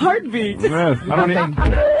 There's no heartbeat. Yes,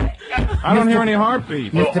 I don't hear any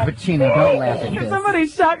heartbeat. Mr. Pacino, don't laugh at this. Somebody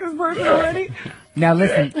shot this person already? Now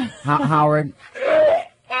listen, Howard.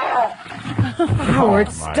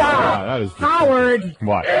 Howard, stop! Howard!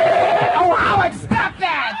 What? Oh, Howard, stop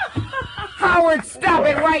that! Howard, stop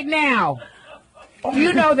it right now! Do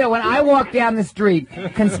you know that when I walk down the street,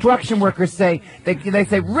 construction workers say, they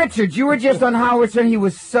say, Richard, you were just on Howard Stern. He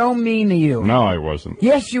was so mean to you. No, I wasn't.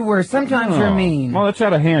 Yes, you were. Sometimes you're mean. Well, it's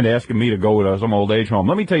out of hand asking me to go with some old age home.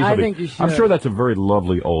 Let me tell you something. I think you should. I'm sure that's a very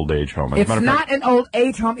lovely old age home. It's not an old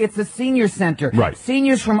age home. It's a senior center. Right.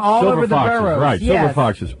 Seniors from all over the boroughs. Right, yes. Silver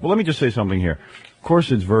Foxes. Well, let me just say something here. Of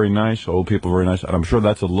course, it's very nice. Old people are very nice. And I'm sure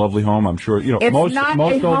that's a lovely home. I'm sure, you know, it's most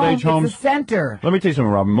old age homes. It's a center. Let me tell you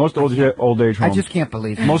something, Robin. Most old age homes. I just can't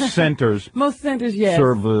believe it. Most centers. Yes.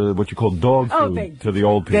 Serve what you call dog food to the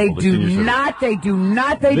old people. They do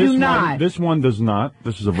not. This one does not.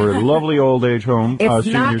 This is a very lovely old age home. It's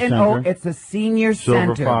senior not an center. old. It's a senior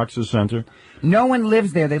center. Silver Foxes Center. No one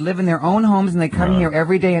lives there. They live in their own homes and they come here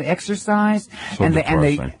every day and exercise.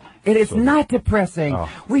 It is not depressing. Oh.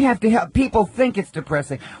 We have to help. People think it's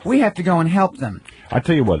depressing. We have to go and help them. I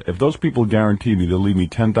tell you what, if those people guarantee me they'll leave me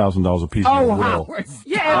 $10,000 a piece in the will, Howard,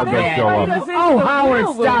 Howard,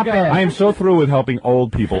 stop it. I am so through with helping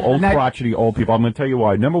old people, crotchety old people. I'm going to tell you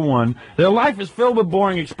why. Number one, their life is filled with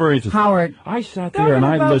boring experiences. Howard, I sat there and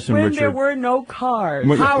I listened, Richard. There were no cars.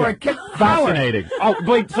 Howard, fascinating. Oh,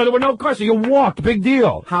 wait, so there were no cars, so you walked. Big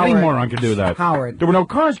deal. Howard, any moron could do that. Howard. There were no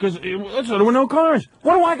cars because there were no cars.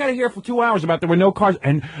 What do I got to hear for 2 hours about there were no cars?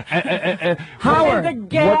 And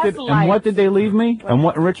Howard, what did they leave me? And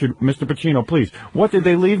what, Richard, Mr. Pacino, please, what did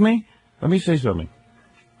they leave me? Let me say something.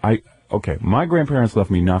 Okay, my grandparents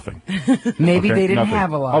left me nothing. Maybe they didn't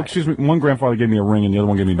have a lot. Oh, excuse me. One grandfather gave me a ring, and the other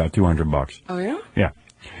one gave me about $200. Oh, yeah? Yeah.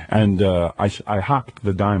 And I hocked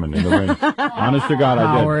the diamond in the ring. Honest to God,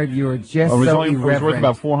 I did. Howard, you were just so irreverent. It was worth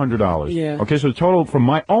about $400. Yeah. Okay, so the total from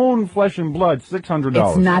my own flesh and blood, $600.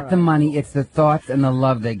 It's not the money, it's the thoughts and the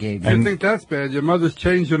love they gave you. You think that's bad? Your mother's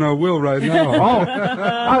changing her will right now.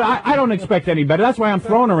 I don't expect any better. That's why I'm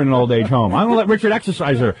throwing her in an old age home. I'm going to let Richard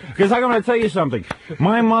exercise her. Because I'm going to tell you something.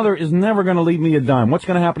 My mother is never going to leave me a dime. What's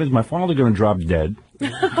going to happen is my father's going to drop dead.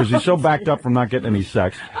 Because he's so backed up from not getting any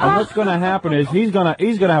sex. And what's going to happen is he's going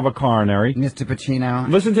to have a coronary. Mr. Pacino.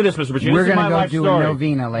 Listen to this, Mr. Pacino. We're going to go do a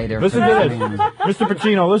novena later. Listen to this. Mr.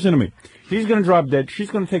 Pacino, listen to me. He's going to drop dead. She's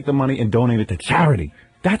going to take the money and donate it to charity.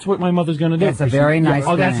 That's what my mother's going to do. That's a very nice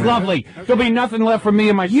thing. Oh, that's lovely. There'll be nothing left for me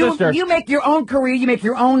and my sister. You make your own career. You make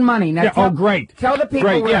your own money. Now great. Tell the people.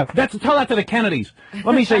 Great, yeah. Tell that to the Kennedys.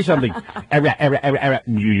 Let me say something. Let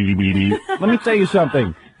me tell you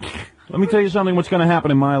something. Let me tell you something what's going to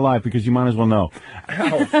happen in my life, because you might as well know.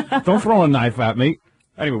 Don't throw a knife at me.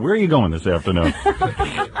 Anyway, where are you going this afternoon?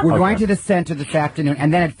 We're going to the center this afternoon,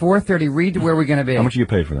 and then at 4:30, read where we're going to be. How much do you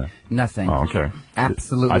pay for that? Nothing. Oh, okay.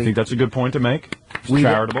 Absolutely. I think that's a good point to make. It's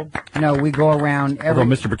charitable. No, we go around every...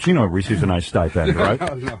 Although Mr. Pacino receives a nice stipend, right?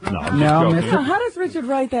 No, Mr. How does Richard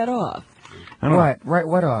write that off? What? Right,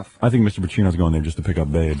 what off? I think Mr. Pacino's going there just to pick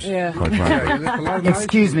up babes. Yeah.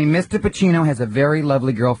 Excuse me, Mr. Pacino has a very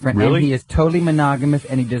lovely girlfriend. Really? And he is totally monogamous,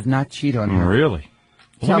 and he does not cheat on her. Really?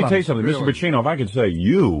 Well, let me tell you something. Mr. Pacino, if I could say,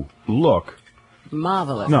 you look...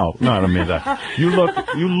 marvelous. No, I don't mean that. You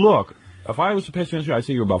look... If I was to pass you on the street, I'd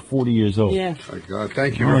say you're about 40 years old. Yeah. Oh, God,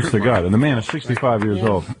 thank you. Honest to God. And the man is 65 years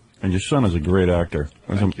old. And your son is a great actor.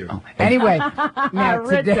 Thank you. Anyway, now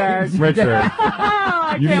today... Richard.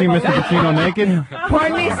 You've seen Mr. Pacino naked?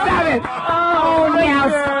 Pardon me, stop it! Oh,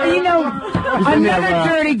 now, you know, another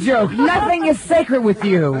dirty joke. Nothing is sacred with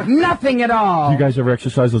you. Nothing at all. You guys ever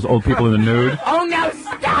exercise those old people in the nude? Oh, now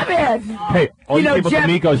stop it! Hey, all you people at the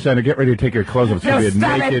Miko Center, get ready to take your clothes off. It's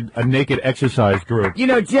going to be a naked exercise group. You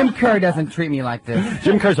know, Jim Kerr doesn't treat me like this.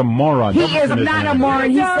 Jim Kerr's a moron. He is not a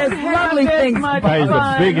moron. He says lovely things. He's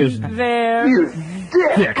the biggest... There.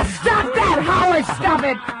 Dick. Stop that, Howard! Stop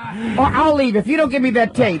it! Or I'll leave if you don't give me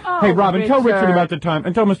that tape. Hey, Robin, tell Richard about the time,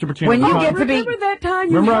 and tell Mr. Pacino. When you get to be... Remember that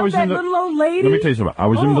time you helped that little old lady? Let me tell you something. I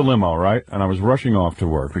was in the limo, right? And I was rushing off to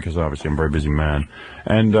work, because obviously I'm a very busy man.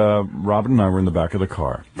 And Robin and I were in the back of the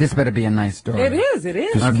car. This better be a nice story. It is.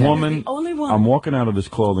 This woman, the only one. I'm walking out of this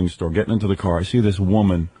clothing store, getting into the car. I see this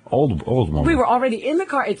woman, old woman. We were already in the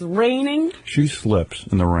car. It's raining. She slips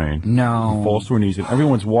in the rain. No. Falls to her knees, and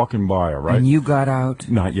everyone's walking by her, right? And you got out?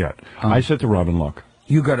 Not yet. I said to Robin, look,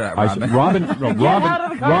 You go to that, Robin. I said,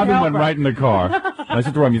 Robin went right in the car. And I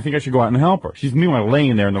said to Robin, you think I should go out and help her? She's meanwhile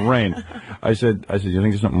laying there in the rain. I said, you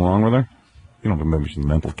think there's something wrong with her? You don't remember she's a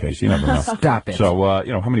mental case. You never know. Stop it. So,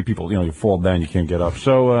 how many people, you fall down, you can't get up.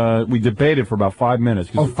 So, we debated for about 5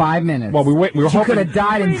 minutes. Oh, 5 minutes. Well, we were hoping. She could have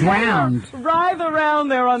died and drowned. Writhe around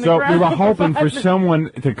there on the ground. So, we were hoping for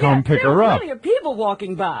someone to come pick her up. Plenty of people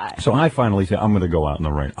walking by. So, I finally said, I'm going to go out in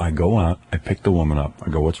the rain. I go out. I pick the woman up.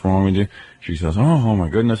 I go, what's wrong with you? She says, oh my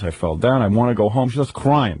goodness, I fell down. I want to go home. She starts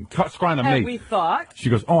crying. Crying to me. And we thought.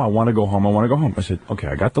 She goes, I want to go home. I want to go home. I said, okay,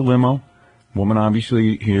 I got the limo. Woman,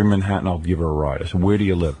 obviously, here in Manhattan, I'll give her a ride. I said, where do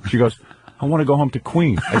you live? She goes, I want to go home to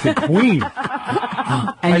Queens. I said, Queens?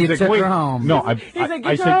 And you took her home. No, I said,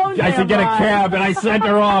 get a cab, and I sent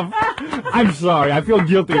her off. I'm sorry. I feel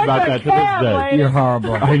guilty about that to this day. You're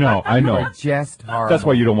horrible. I know. You're just horrible. That's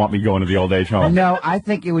why you don't want me going to the old age home. No, I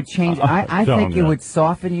think it would change. I think it would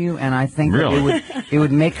soften you, and I think that it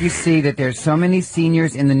would make you see that there's so many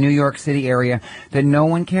seniors in the New York City area that no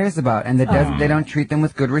one cares about, and that they don't treat them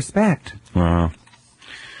with good respect.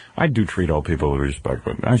 I do treat old people with respect,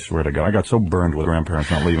 but I swear to God, I got so burned with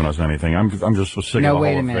grandparents not leaving us anything. I'm just so sick of the whole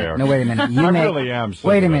affair. No, wait a minute. I really am sick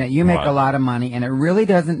Wait a minute. You make a lot of money, and it really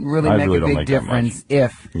doesn't make a big difference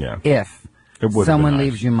if someone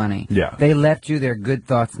leaves you money. Yeah. They left you their good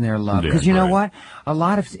thoughts and their love. Because you know what? A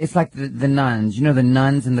lot of, it's like the nuns. You know, the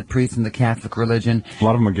nuns and the priests in the Catholic religion. A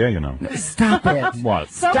lot of them are gay, you know. Stop it.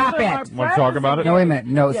 What? Stop it. Want to talk about it? No, wait a minute.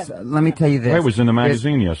 No, let me tell you this. It was in the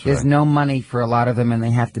magazine yesterday. There's no money for a lot of them, and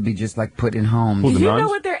they have to be just like put in homes. Do you know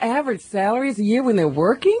what their average salary is a year when they're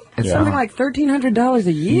working? It's something like $1,300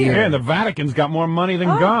 a year. Yeah, and the Vatican's got more money than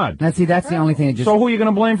God. Now, see, that's the only thing that just... So who are you going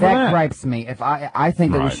to blame for that? That gripes me. If I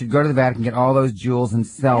think that we should go to the Vatican, get all those jewels and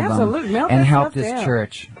sell them, and help this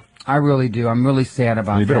church. I really do. I'm really sad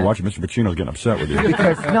about that. You better watch it. Mr. Pacino's getting upset with you.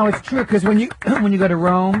 Because, no, it's true. Because when you go to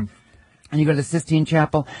Rome and you go to the Sistine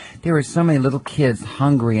Chapel, there are so many little kids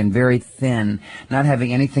hungry and very thin, not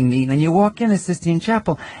having anything to eat. And you walk in the Sistine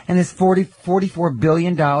Chapel, and there's $44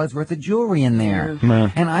 billion worth of jewelry in there.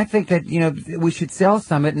 And I think that, we should sell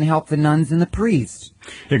some of it and help the nuns and the priests.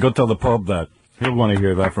 Hey, go tell the Pope that. He'll want to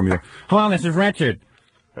hear that from you. Hello, this is Richard.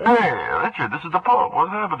 Hey, Richard, this is the Pope.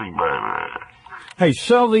 What's happening, baby? Hey,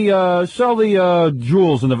 sell the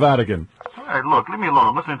jewels in the Vatican. Hey, look, leave me alone.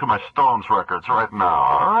 I'm listening to my Stones records right now,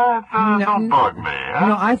 all right? Don't bug me.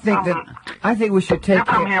 No, I think we should take... You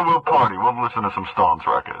come here, we'll party. We'll listen to some Stones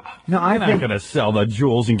records. No, You're not going to sell the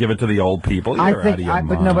jewels and give it to the old people. You're out of your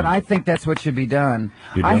mind. But I think that's what should be done.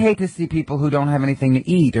 I hate to see people who don't have anything to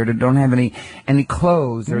eat or don't have any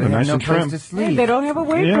clothes or they have no place to sleep. Hey, they don't have a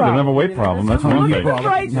weight problem. Yeah, they don't have a weight problem. That's one thing.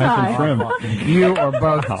 Nice and trim. You are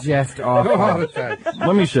both just awful. No heart attacks.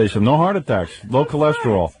 Let me say something. No heart attacks. Low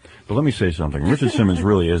cholesterol. But let me say something. Richard Simmons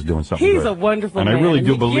really is doing something He's good. a wonderful man. And I really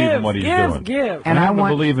do believe in what he's doing. And I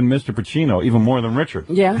believe in Mr. Pacino even more than Richard.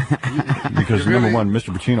 Yeah. Because, number one,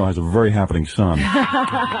 Mr. Pacino has a very happening son.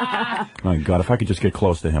 My God, if I could just get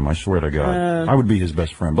close to him, I swear to God, I would be his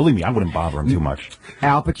best friend. Believe me, I wouldn't bother him too much.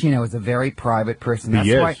 Al Pacino is a very private person. That's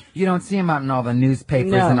why you don't see him out in all the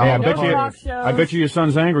newspapers and all the talk shows. I bet you your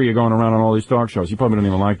son's angry you're going around on all these talk shows. He probably don't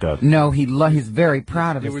even like that. No, he's very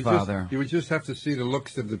proud of his father. You would just have to see the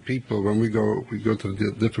looks of the people when we go to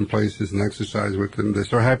the different places and exercise with them. They're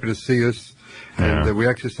so happy to see us. And we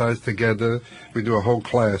exercise together. We do a whole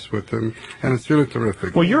class with them, and it's really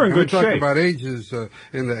terrific. Well, you're in good shape. We talk about ages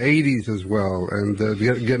in the 80s as well, and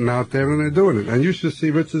getting out there, and they're doing it. And you should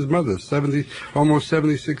see Richard's mother, almost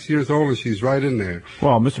 76 years old, and she's right in there.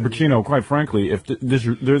 Well, Mr. Pacino, quite frankly, if this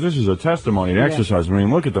is a testimony to exercise, I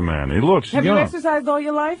mean, look at the man. He looks young. Have you exercised all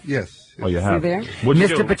your life? Yes. Oh, you have.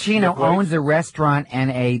 Mr. Pacino owns a restaurant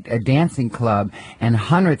and a dancing club, and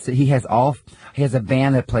he has a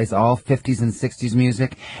band that plays all 50s and 60s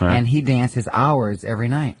music, and he dances hours every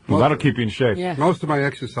night. Well, that'll keep you in shape. Yeah. Most of my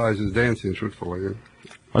exercise is dancing, truthfully.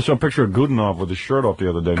 I saw a picture of Goodenough with his shirt off the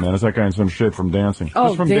other day, man. Is that guy in some shape from dancing? Oh,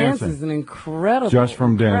 just from dance dancing. Is an incredible, just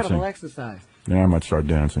from dancing. Incredible exercise. Yeah, I might start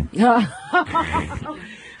dancing. Hey,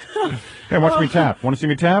 watch me tap. Want to see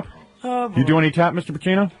me tap? You do any tap, Mr.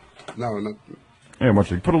 Pacino? No, not. Hey,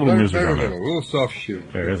 watch it. Put a little music on there. A little soft shoe.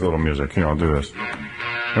 Hey, here's a little music. Here, I'll do this.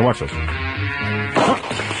 Hey, watch this.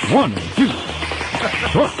 1, 2.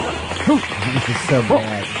 This is so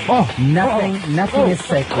bad. Nothing is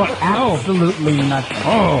sacred. Absolutely nothing.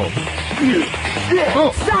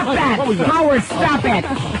 Stop that! Howard, stop it!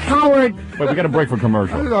 Howard! Wait, we got a break for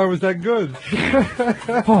commercial. I didn't know it was that good.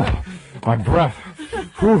 My breath.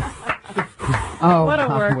 What a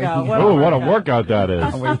workout. What a workout that is.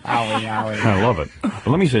 Howie. I love it. But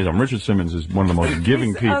let me say something. Richard Simmons is one of the most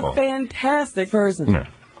giving people. A fantastic person. Yeah.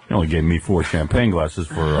 He only gave me 4 champagne glasses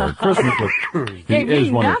for Christmas. But gave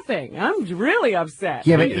me nothing. I'm really upset.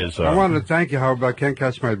 Yeah, but I wanted to thank you, Howard, but I can't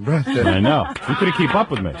catch my breath. I know. You couldn't keep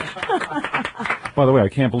up with me. By the way, I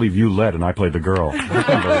can't believe you led and I played the girl. I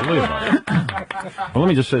can't believe it. Well, let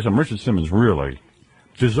me just say something. Richard Simmons really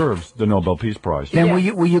deserves the Nobel Peace Prize. Then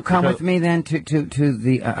will you come with me then to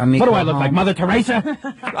the What do I look like, Mother Teresa?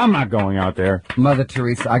 I'm not going out there. Mother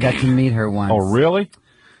Teresa. I got to meet her once. Oh, really?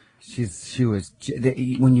 She was,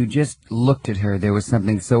 when you just looked at her, there was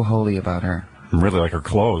something so holy about her. Really like her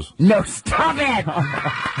clothes. No, stop it!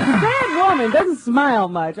 That woman doesn't smile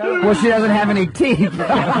much. Well, she doesn't have any teeth. There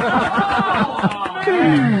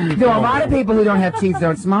are a lot of people who don't have teeth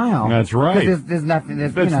don't smile. That's right. There's nothing.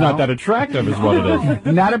 It's not that attractive, is what it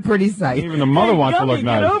is. Not a pretty sight. Even the mother wants to look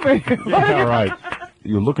nice. Over here. Yeah, right.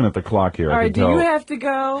 You're looking at the clock here. All right, do you have to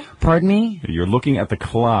go? Pardon me? You're looking at the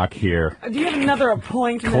clock here. Do you have another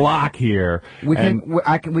appointment? Clock here. We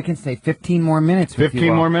can say 15 more minutes.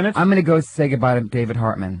 15 more minutes? I'm going to go say goodbye to David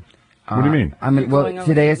Hartman. What do you mean? Well,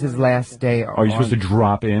 today is his last day. Are you supposed to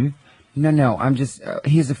drop in? No. I'm just.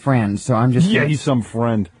 He's a friend, so I'm just. Yeah, he's some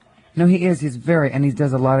friend. No, he is. He's and he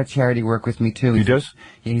does a lot of charity work with me too. He does?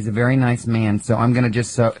 Yeah, he's a very nice man. So I'm gonna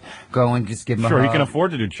just go and just give him a hug. Sure, he can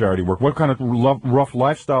afford to do charity work. What kind of rough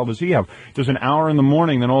lifestyle does he have? There's an hour in the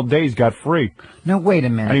morning, then all day he's got free. No, wait a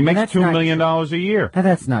minute. And he makes $2 million a year. Now,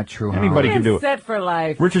 that's not true. Anybody can do it. Set for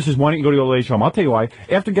life. Richard says, why don't you go to the late show? I'll tell you why.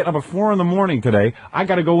 After getting up at 4 in the morning today, I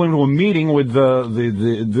got to go into a meeting with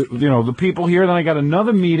the people here. Then I got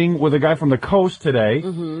another meeting with a guy from the coast today.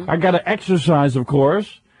 Mm-hmm. I got to exercise, of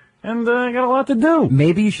course. And I got a lot to do.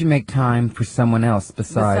 Maybe you should make time for someone else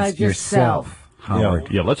besides yourself, Howard.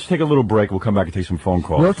 Yeah, let's take a little break. We'll come back and take some phone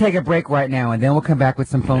calls. We'll take a break right now, and then we'll come back with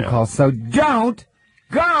some phone calls. So don't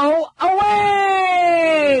go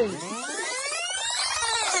away!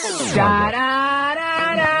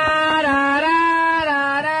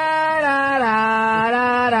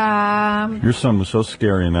 Your son was so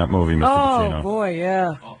scary in that movie, Mr. Pacino. Oh, boy,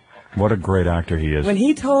 yeah. What a great actor he is. When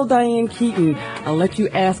he told Diane Keaton, I'll let you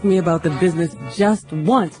ask me about the business just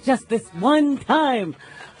once, just this one time.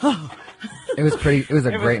 Oh. It was a great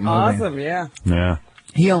movie. Awesome, yeah. Yeah.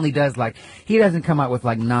 He only does he doesn't come out with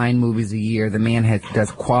 9 movies a year. The man does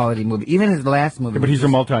quality movies. Even his last movie. Yeah, but he's a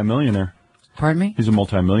multimillionaire. Pardon me? He's a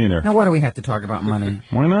multimillionaire. Now, why do we have to talk about money?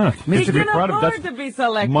 Why not? He can afford to be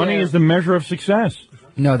selective. Money is the measure of success.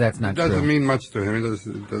 No, that's not true. It doesn't mean much to him. It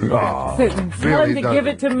doesn't Tell him to give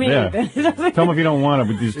it to me. Yeah. Tell him if you don't want it,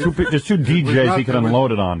 but there's two DJs he can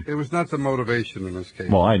unload it on. It was not the motivation in this case.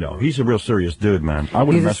 Well, I know. He's a real serious dude, man. I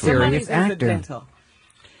wouldn't mess with him. He's a serious actor.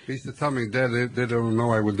 He used to tell me, Dad, they don't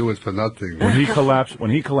know I would do it for nothing. When he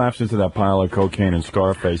collapsed into that pile of cocaine and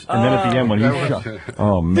Scarface, and then at the end when he shot,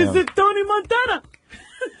 oh man, this is Tony Montana.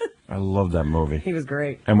 I love that movie. He was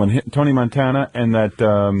great. And when Tony Montana and that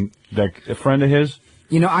friend of his.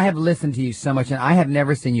 You know, I have listened to you so much, and I have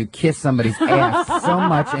never seen you kiss somebody's ass so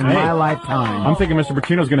much in my lifetime. I'm thinking Mr.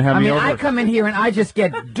 Pacino's going to have me over. I come in here, and I just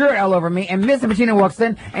get dirt all over me, and Mr. Pacino walks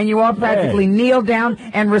in, and you all practically kneel down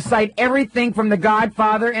and recite everything from The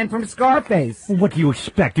Godfather and from Scarface. Well, what do you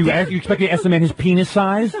expect? You expect me to estimate his penis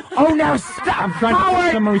size? Oh, now stop! I'm trying to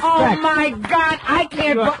give some respect. Oh, my God, I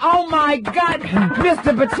can't... Oh, my God!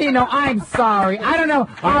 Mr. Pacino, I'm sorry. I don't know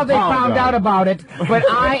how they found out about it, but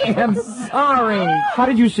I am sorry. How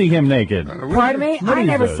did you see him naked? Pardon me? I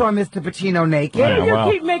never saw Mr. Pacino naked. Yeah,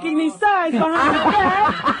 You keep making these signs behind my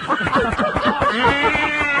back.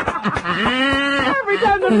 Every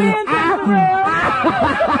time the man turns around.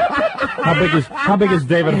 How big is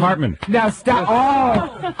David Hartman? Now stop.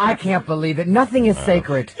 Oh, I can't believe it. Nothing is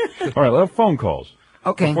sacred. All right, let's have phone calls.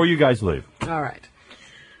 Okay. Before you guys leave. All right.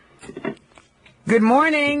 Good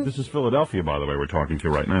morning. This is Philadelphia, by the way, we're talking to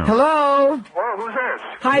right now. Hello. Whoa, who's this?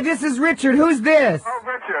 Hi, this is Richard. Who's this? Oh,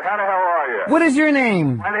 Richard, how the hell are you? What is your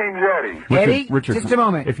name? My name's Eddie. Eddie? Richard, Just a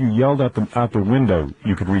moment. If you yelled out the window,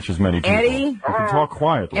 you could reach as many people. Eddie? You can talk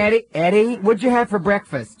quietly. Eddie, what'd you have for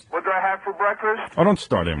breakfast? What did I have for breakfast? Oh, don't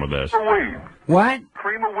start in with this. Wheat. What?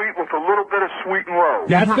 Cream of wheat with a little bit of sweet and low.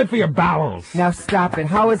 Yeah, that's good for your bowels. Now stop it.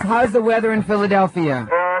 How's the weather in Philadelphia?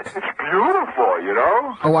 It's beautiful, you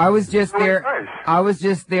know? Oh, I was just there. Nice. I was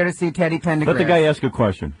just there to see Teddy Pendergrass. Let the guy ask a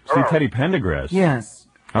question. See Teddy Pendergrass? Yes.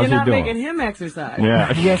 How's You're not he doing? making him exercise.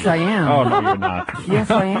 Yeah. Yes, I am. Oh, no, you're not. Yes,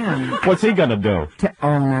 I am. What's he gonna do?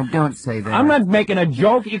 Oh, no, don't say that. I'm not making a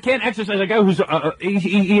joke. You can't exercise a guy who's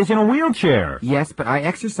he is in a wheelchair. Yes, but I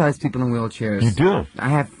exercise people in wheelchairs. You do? I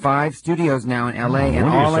have 5 studios now in L.A. and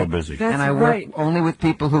wonder all you're so busy. and I work only with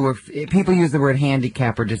people who are... People use the word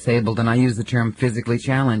handicap or disabled, and I use the term physically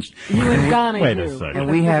challenged. You and Donahue. Wait a second. And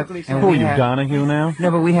we have... Who are you, Donahue now? No,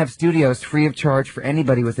 but we have studios free of charge for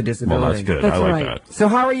anybody with a disability. Well, that's good. That's I like right. that. So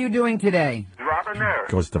how are you doing today? Robin there.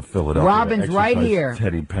 Goes to Philadelphia. Robin's right exercise here.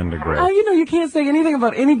 Teddy Pendergrass. Oh, you know, you can't say anything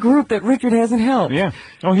about any group that Richard hasn't helped. Yeah.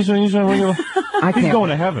 Oh, he's going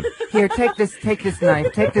to heaven. Here, take this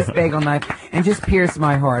knife, take this bagel knife, and just pierce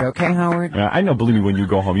my heart, okay, Howard? Yeah, I know. Believe me, when you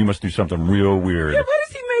go home, you must do something real weird. Yeah, what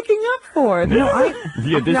is he making up for? No,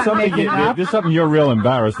 there's something you're real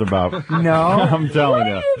embarrassed about. No. I'm telling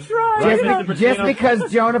you. Just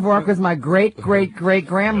because Joan of Arc was my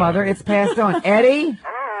great-great-great-grandmother, it's passed on. Eddie?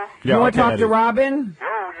 Yeah, you want to talk Eddie. to Robin?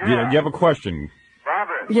 Yeah, you have a question.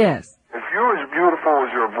 Robin. Yes. If you're as beautiful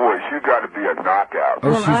as your voice, you got to be a knockout.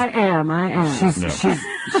 Well, I am.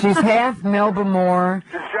 She's half Melba Moore.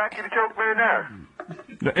 Is Jackie the Joke Man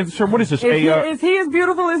there? Sir, what is this? Is he as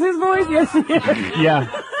beautiful as his voice? Yes, he is.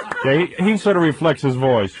 Yeah. Yeah, he sort of reflects his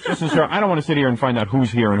voice. Listen, sir, I don't want to sit here and find out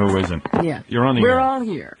who's here and who isn't. Yeah. You're on the We're air. all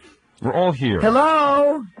here. We're all here.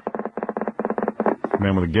 Hello?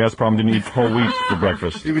 Man with a gas problem didn't eat whole wheat for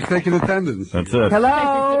breakfast. He was taking attendance. That's it.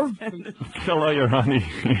 Hello? Hello, your honey.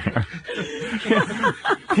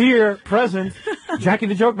 Here, present. Jackie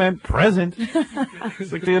the Joke Man, present.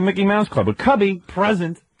 It's like the Mickey Mouse Club. But Cubby,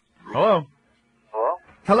 present. Hello. Hello?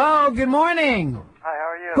 Hello, good morning. Hi, how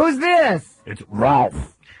are you? Who's this? It's Ralph.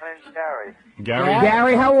 My name's Gary. Gary?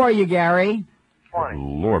 Gary, how are you, Gary?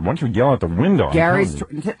 Lord, why don't you yell out the window? Gary's...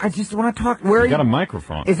 I just want to talk... Where are You you? got a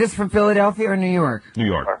microphone. Is this from Philadelphia or New York? New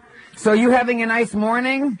York. So you having a nice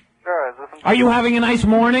morning? Sure, is this Are you having a nice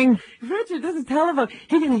morning? Richard, this is telephone.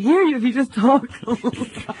 He can hear you if you just talk.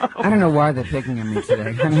 I don't know why they're picking on me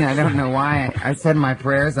today. I mean, I don't know why. I said my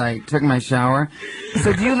prayers. I took my shower.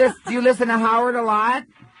 So do you listen to Howard a lot?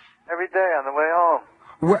 every day on the way home?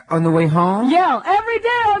 On the way home? Yell every day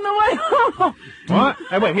on the way home. What?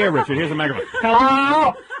 Hey, wait, here, Richard. Here's the microphone.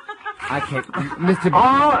 Hello? I can't. Mr.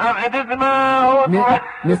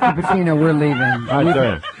 Mr. Pacino, we're leaving.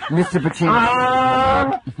 Mr.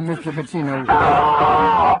 Pacino. Mr.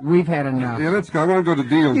 Pacino, we've had enough. Yeah, let's go. I want to go to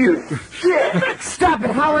Deals. Stop it,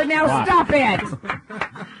 Howard, now stop it!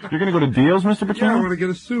 You're going to go to Deals, Mr. Pacino? Yeah, I want to get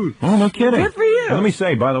a suit. Oh, no kidding. Good for you. And let me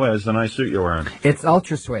say, by the way, it's a nice suit you're wearing. It's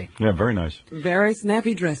ultra sweet. Yeah, very nice. Very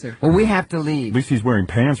snappy dresser. Well, we have to At leave. least he's wearing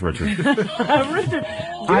pants, Richard. Richard,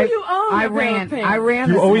 I ran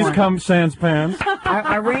You this always morning. come sans pants.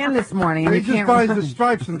 I ran this morning. And He you just can't buys run. the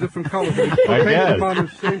stripes in different colors. I guess.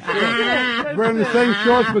 Wearing the same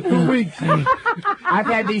shorts for 2 weeks. I've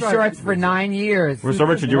had these shorts for 9 years. Well, so,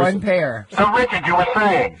 Richard, you were... One pair. So, Richard, you were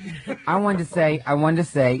saying? I wanted to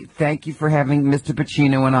say thank you for having Mr.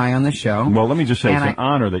 Pacino and I on the show. Well, let me just say, And it's an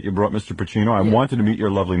honor that you brought Mr. Pacino. I wanted to meet your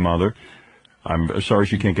lovely mother. I'm sorry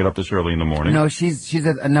she can't get up this early in the morning. No, she's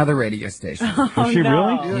at another radio station. Is she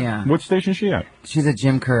really? Yeah. What station is she at? She's at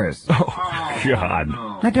Jim Kerr's. Oh, God.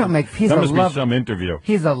 Now don't make. He's That a must be some interview.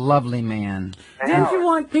 He's a lovely man. Didn't you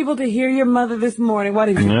want people to hear your mother this morning? Why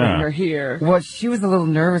didn't you Yeah. bring her here? Well, she was a little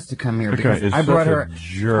nervous to come here because is I brought such a her.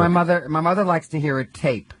 jerk. My mother likes to hear a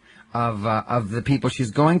tape of the people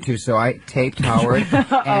she's going to, so I taped Howard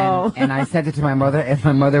and I sent it to my mother, and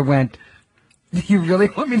my mother went, "Do you really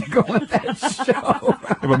want me to go on that show?"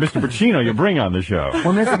 Yeah, but Mr. Pacino, you bring on the show.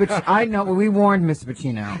 Well, Mr. Pacino, I know. We warned Mr.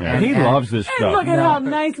 Pacino. Yeah, he loves this And stuff. look at how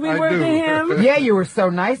nice we were do. to him. Yeah, you were so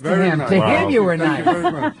nice to Very him. nice. To Wow. him, you were nice. Very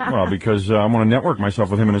much. Well, because I want to network myself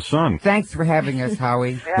with him and his son. Thanks for having us,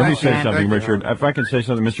 Howie. Let me say And- something, Thank you. Richard. If I can say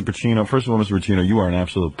something, Mr. Pacino. First of all, Mr. Pacino, you are an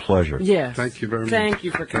absolute pleasure. Yes. Thank you very much. Thank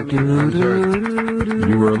you for coming.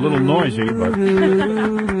 You were a little noisy, but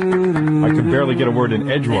I could barely get a word in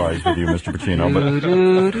edgewise with you, Mr. Pacino. But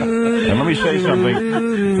and let me say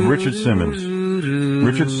something. Richard Simmons.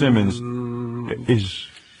 Richard Simmons is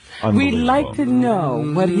We'd unbelievable. like to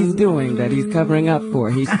know what he's doing that he's covering up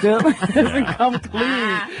for. He still hasn't come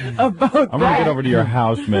clean about I'm going to get over to your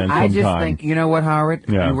house, man, sometime. I just think, you know what, Howard?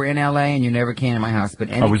 Yeah. You were in L.A. and you never came to my house. But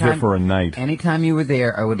anytime, I was there for a night. Anytime you were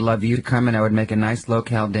there, I would love you to come and I would make a nice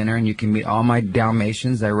locale dinner and you can meet all my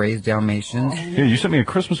Dalmatians. I raised Dalmatians. Yeah, you sent me a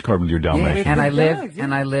Christmas card with your Dalmatian. And I dogs,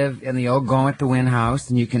 live in the old Going at the Wynn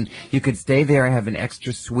house, and you could stay there. I have an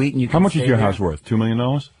extra suite, and you can. How much is stay your there. house worth? $2 million?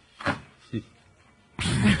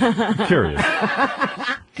 Curious.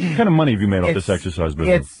 What kind of money have you made off this exercise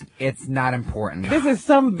business? It's not important. This is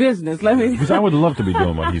some business. Let me. Because I would love to be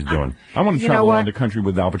doing what he's doing. I want to travel around the country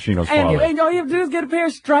with Al Pacino's father. And all you have to do is get a pair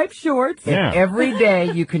of striped shorts. Yeah. Every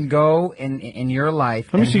day you can go in your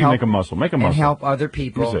life. Let me see you make a muscle. Make a muscle. And help other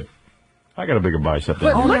people. Let me see. I got a bigger bicep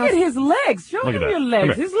than But look at his legs. Show him your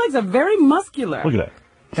legs. His legs are very muscular. Look at that.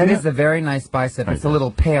 That is a very nice bicep. It's a little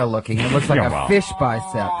pale looking. It looks like a fish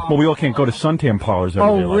bicep. Well, we all can't go to suntan parlors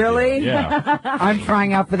every day. Oh, really? Like yeah. I'm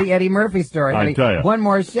trying out for the Eddie Murphy story. I tell you. One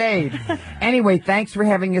more shade. Anyway, thanks for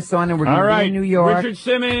having us on, and we're going to be in New York. Richard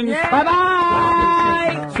Simmons. Yeah.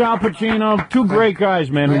 Bye-bye. Sal Pacino. Two great guys,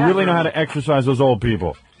 man, who really know how to exercise those old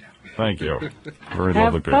people. Thank you. Very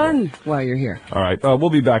lovely people. Have fun while you're here. All right. We'll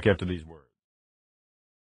be back after these words.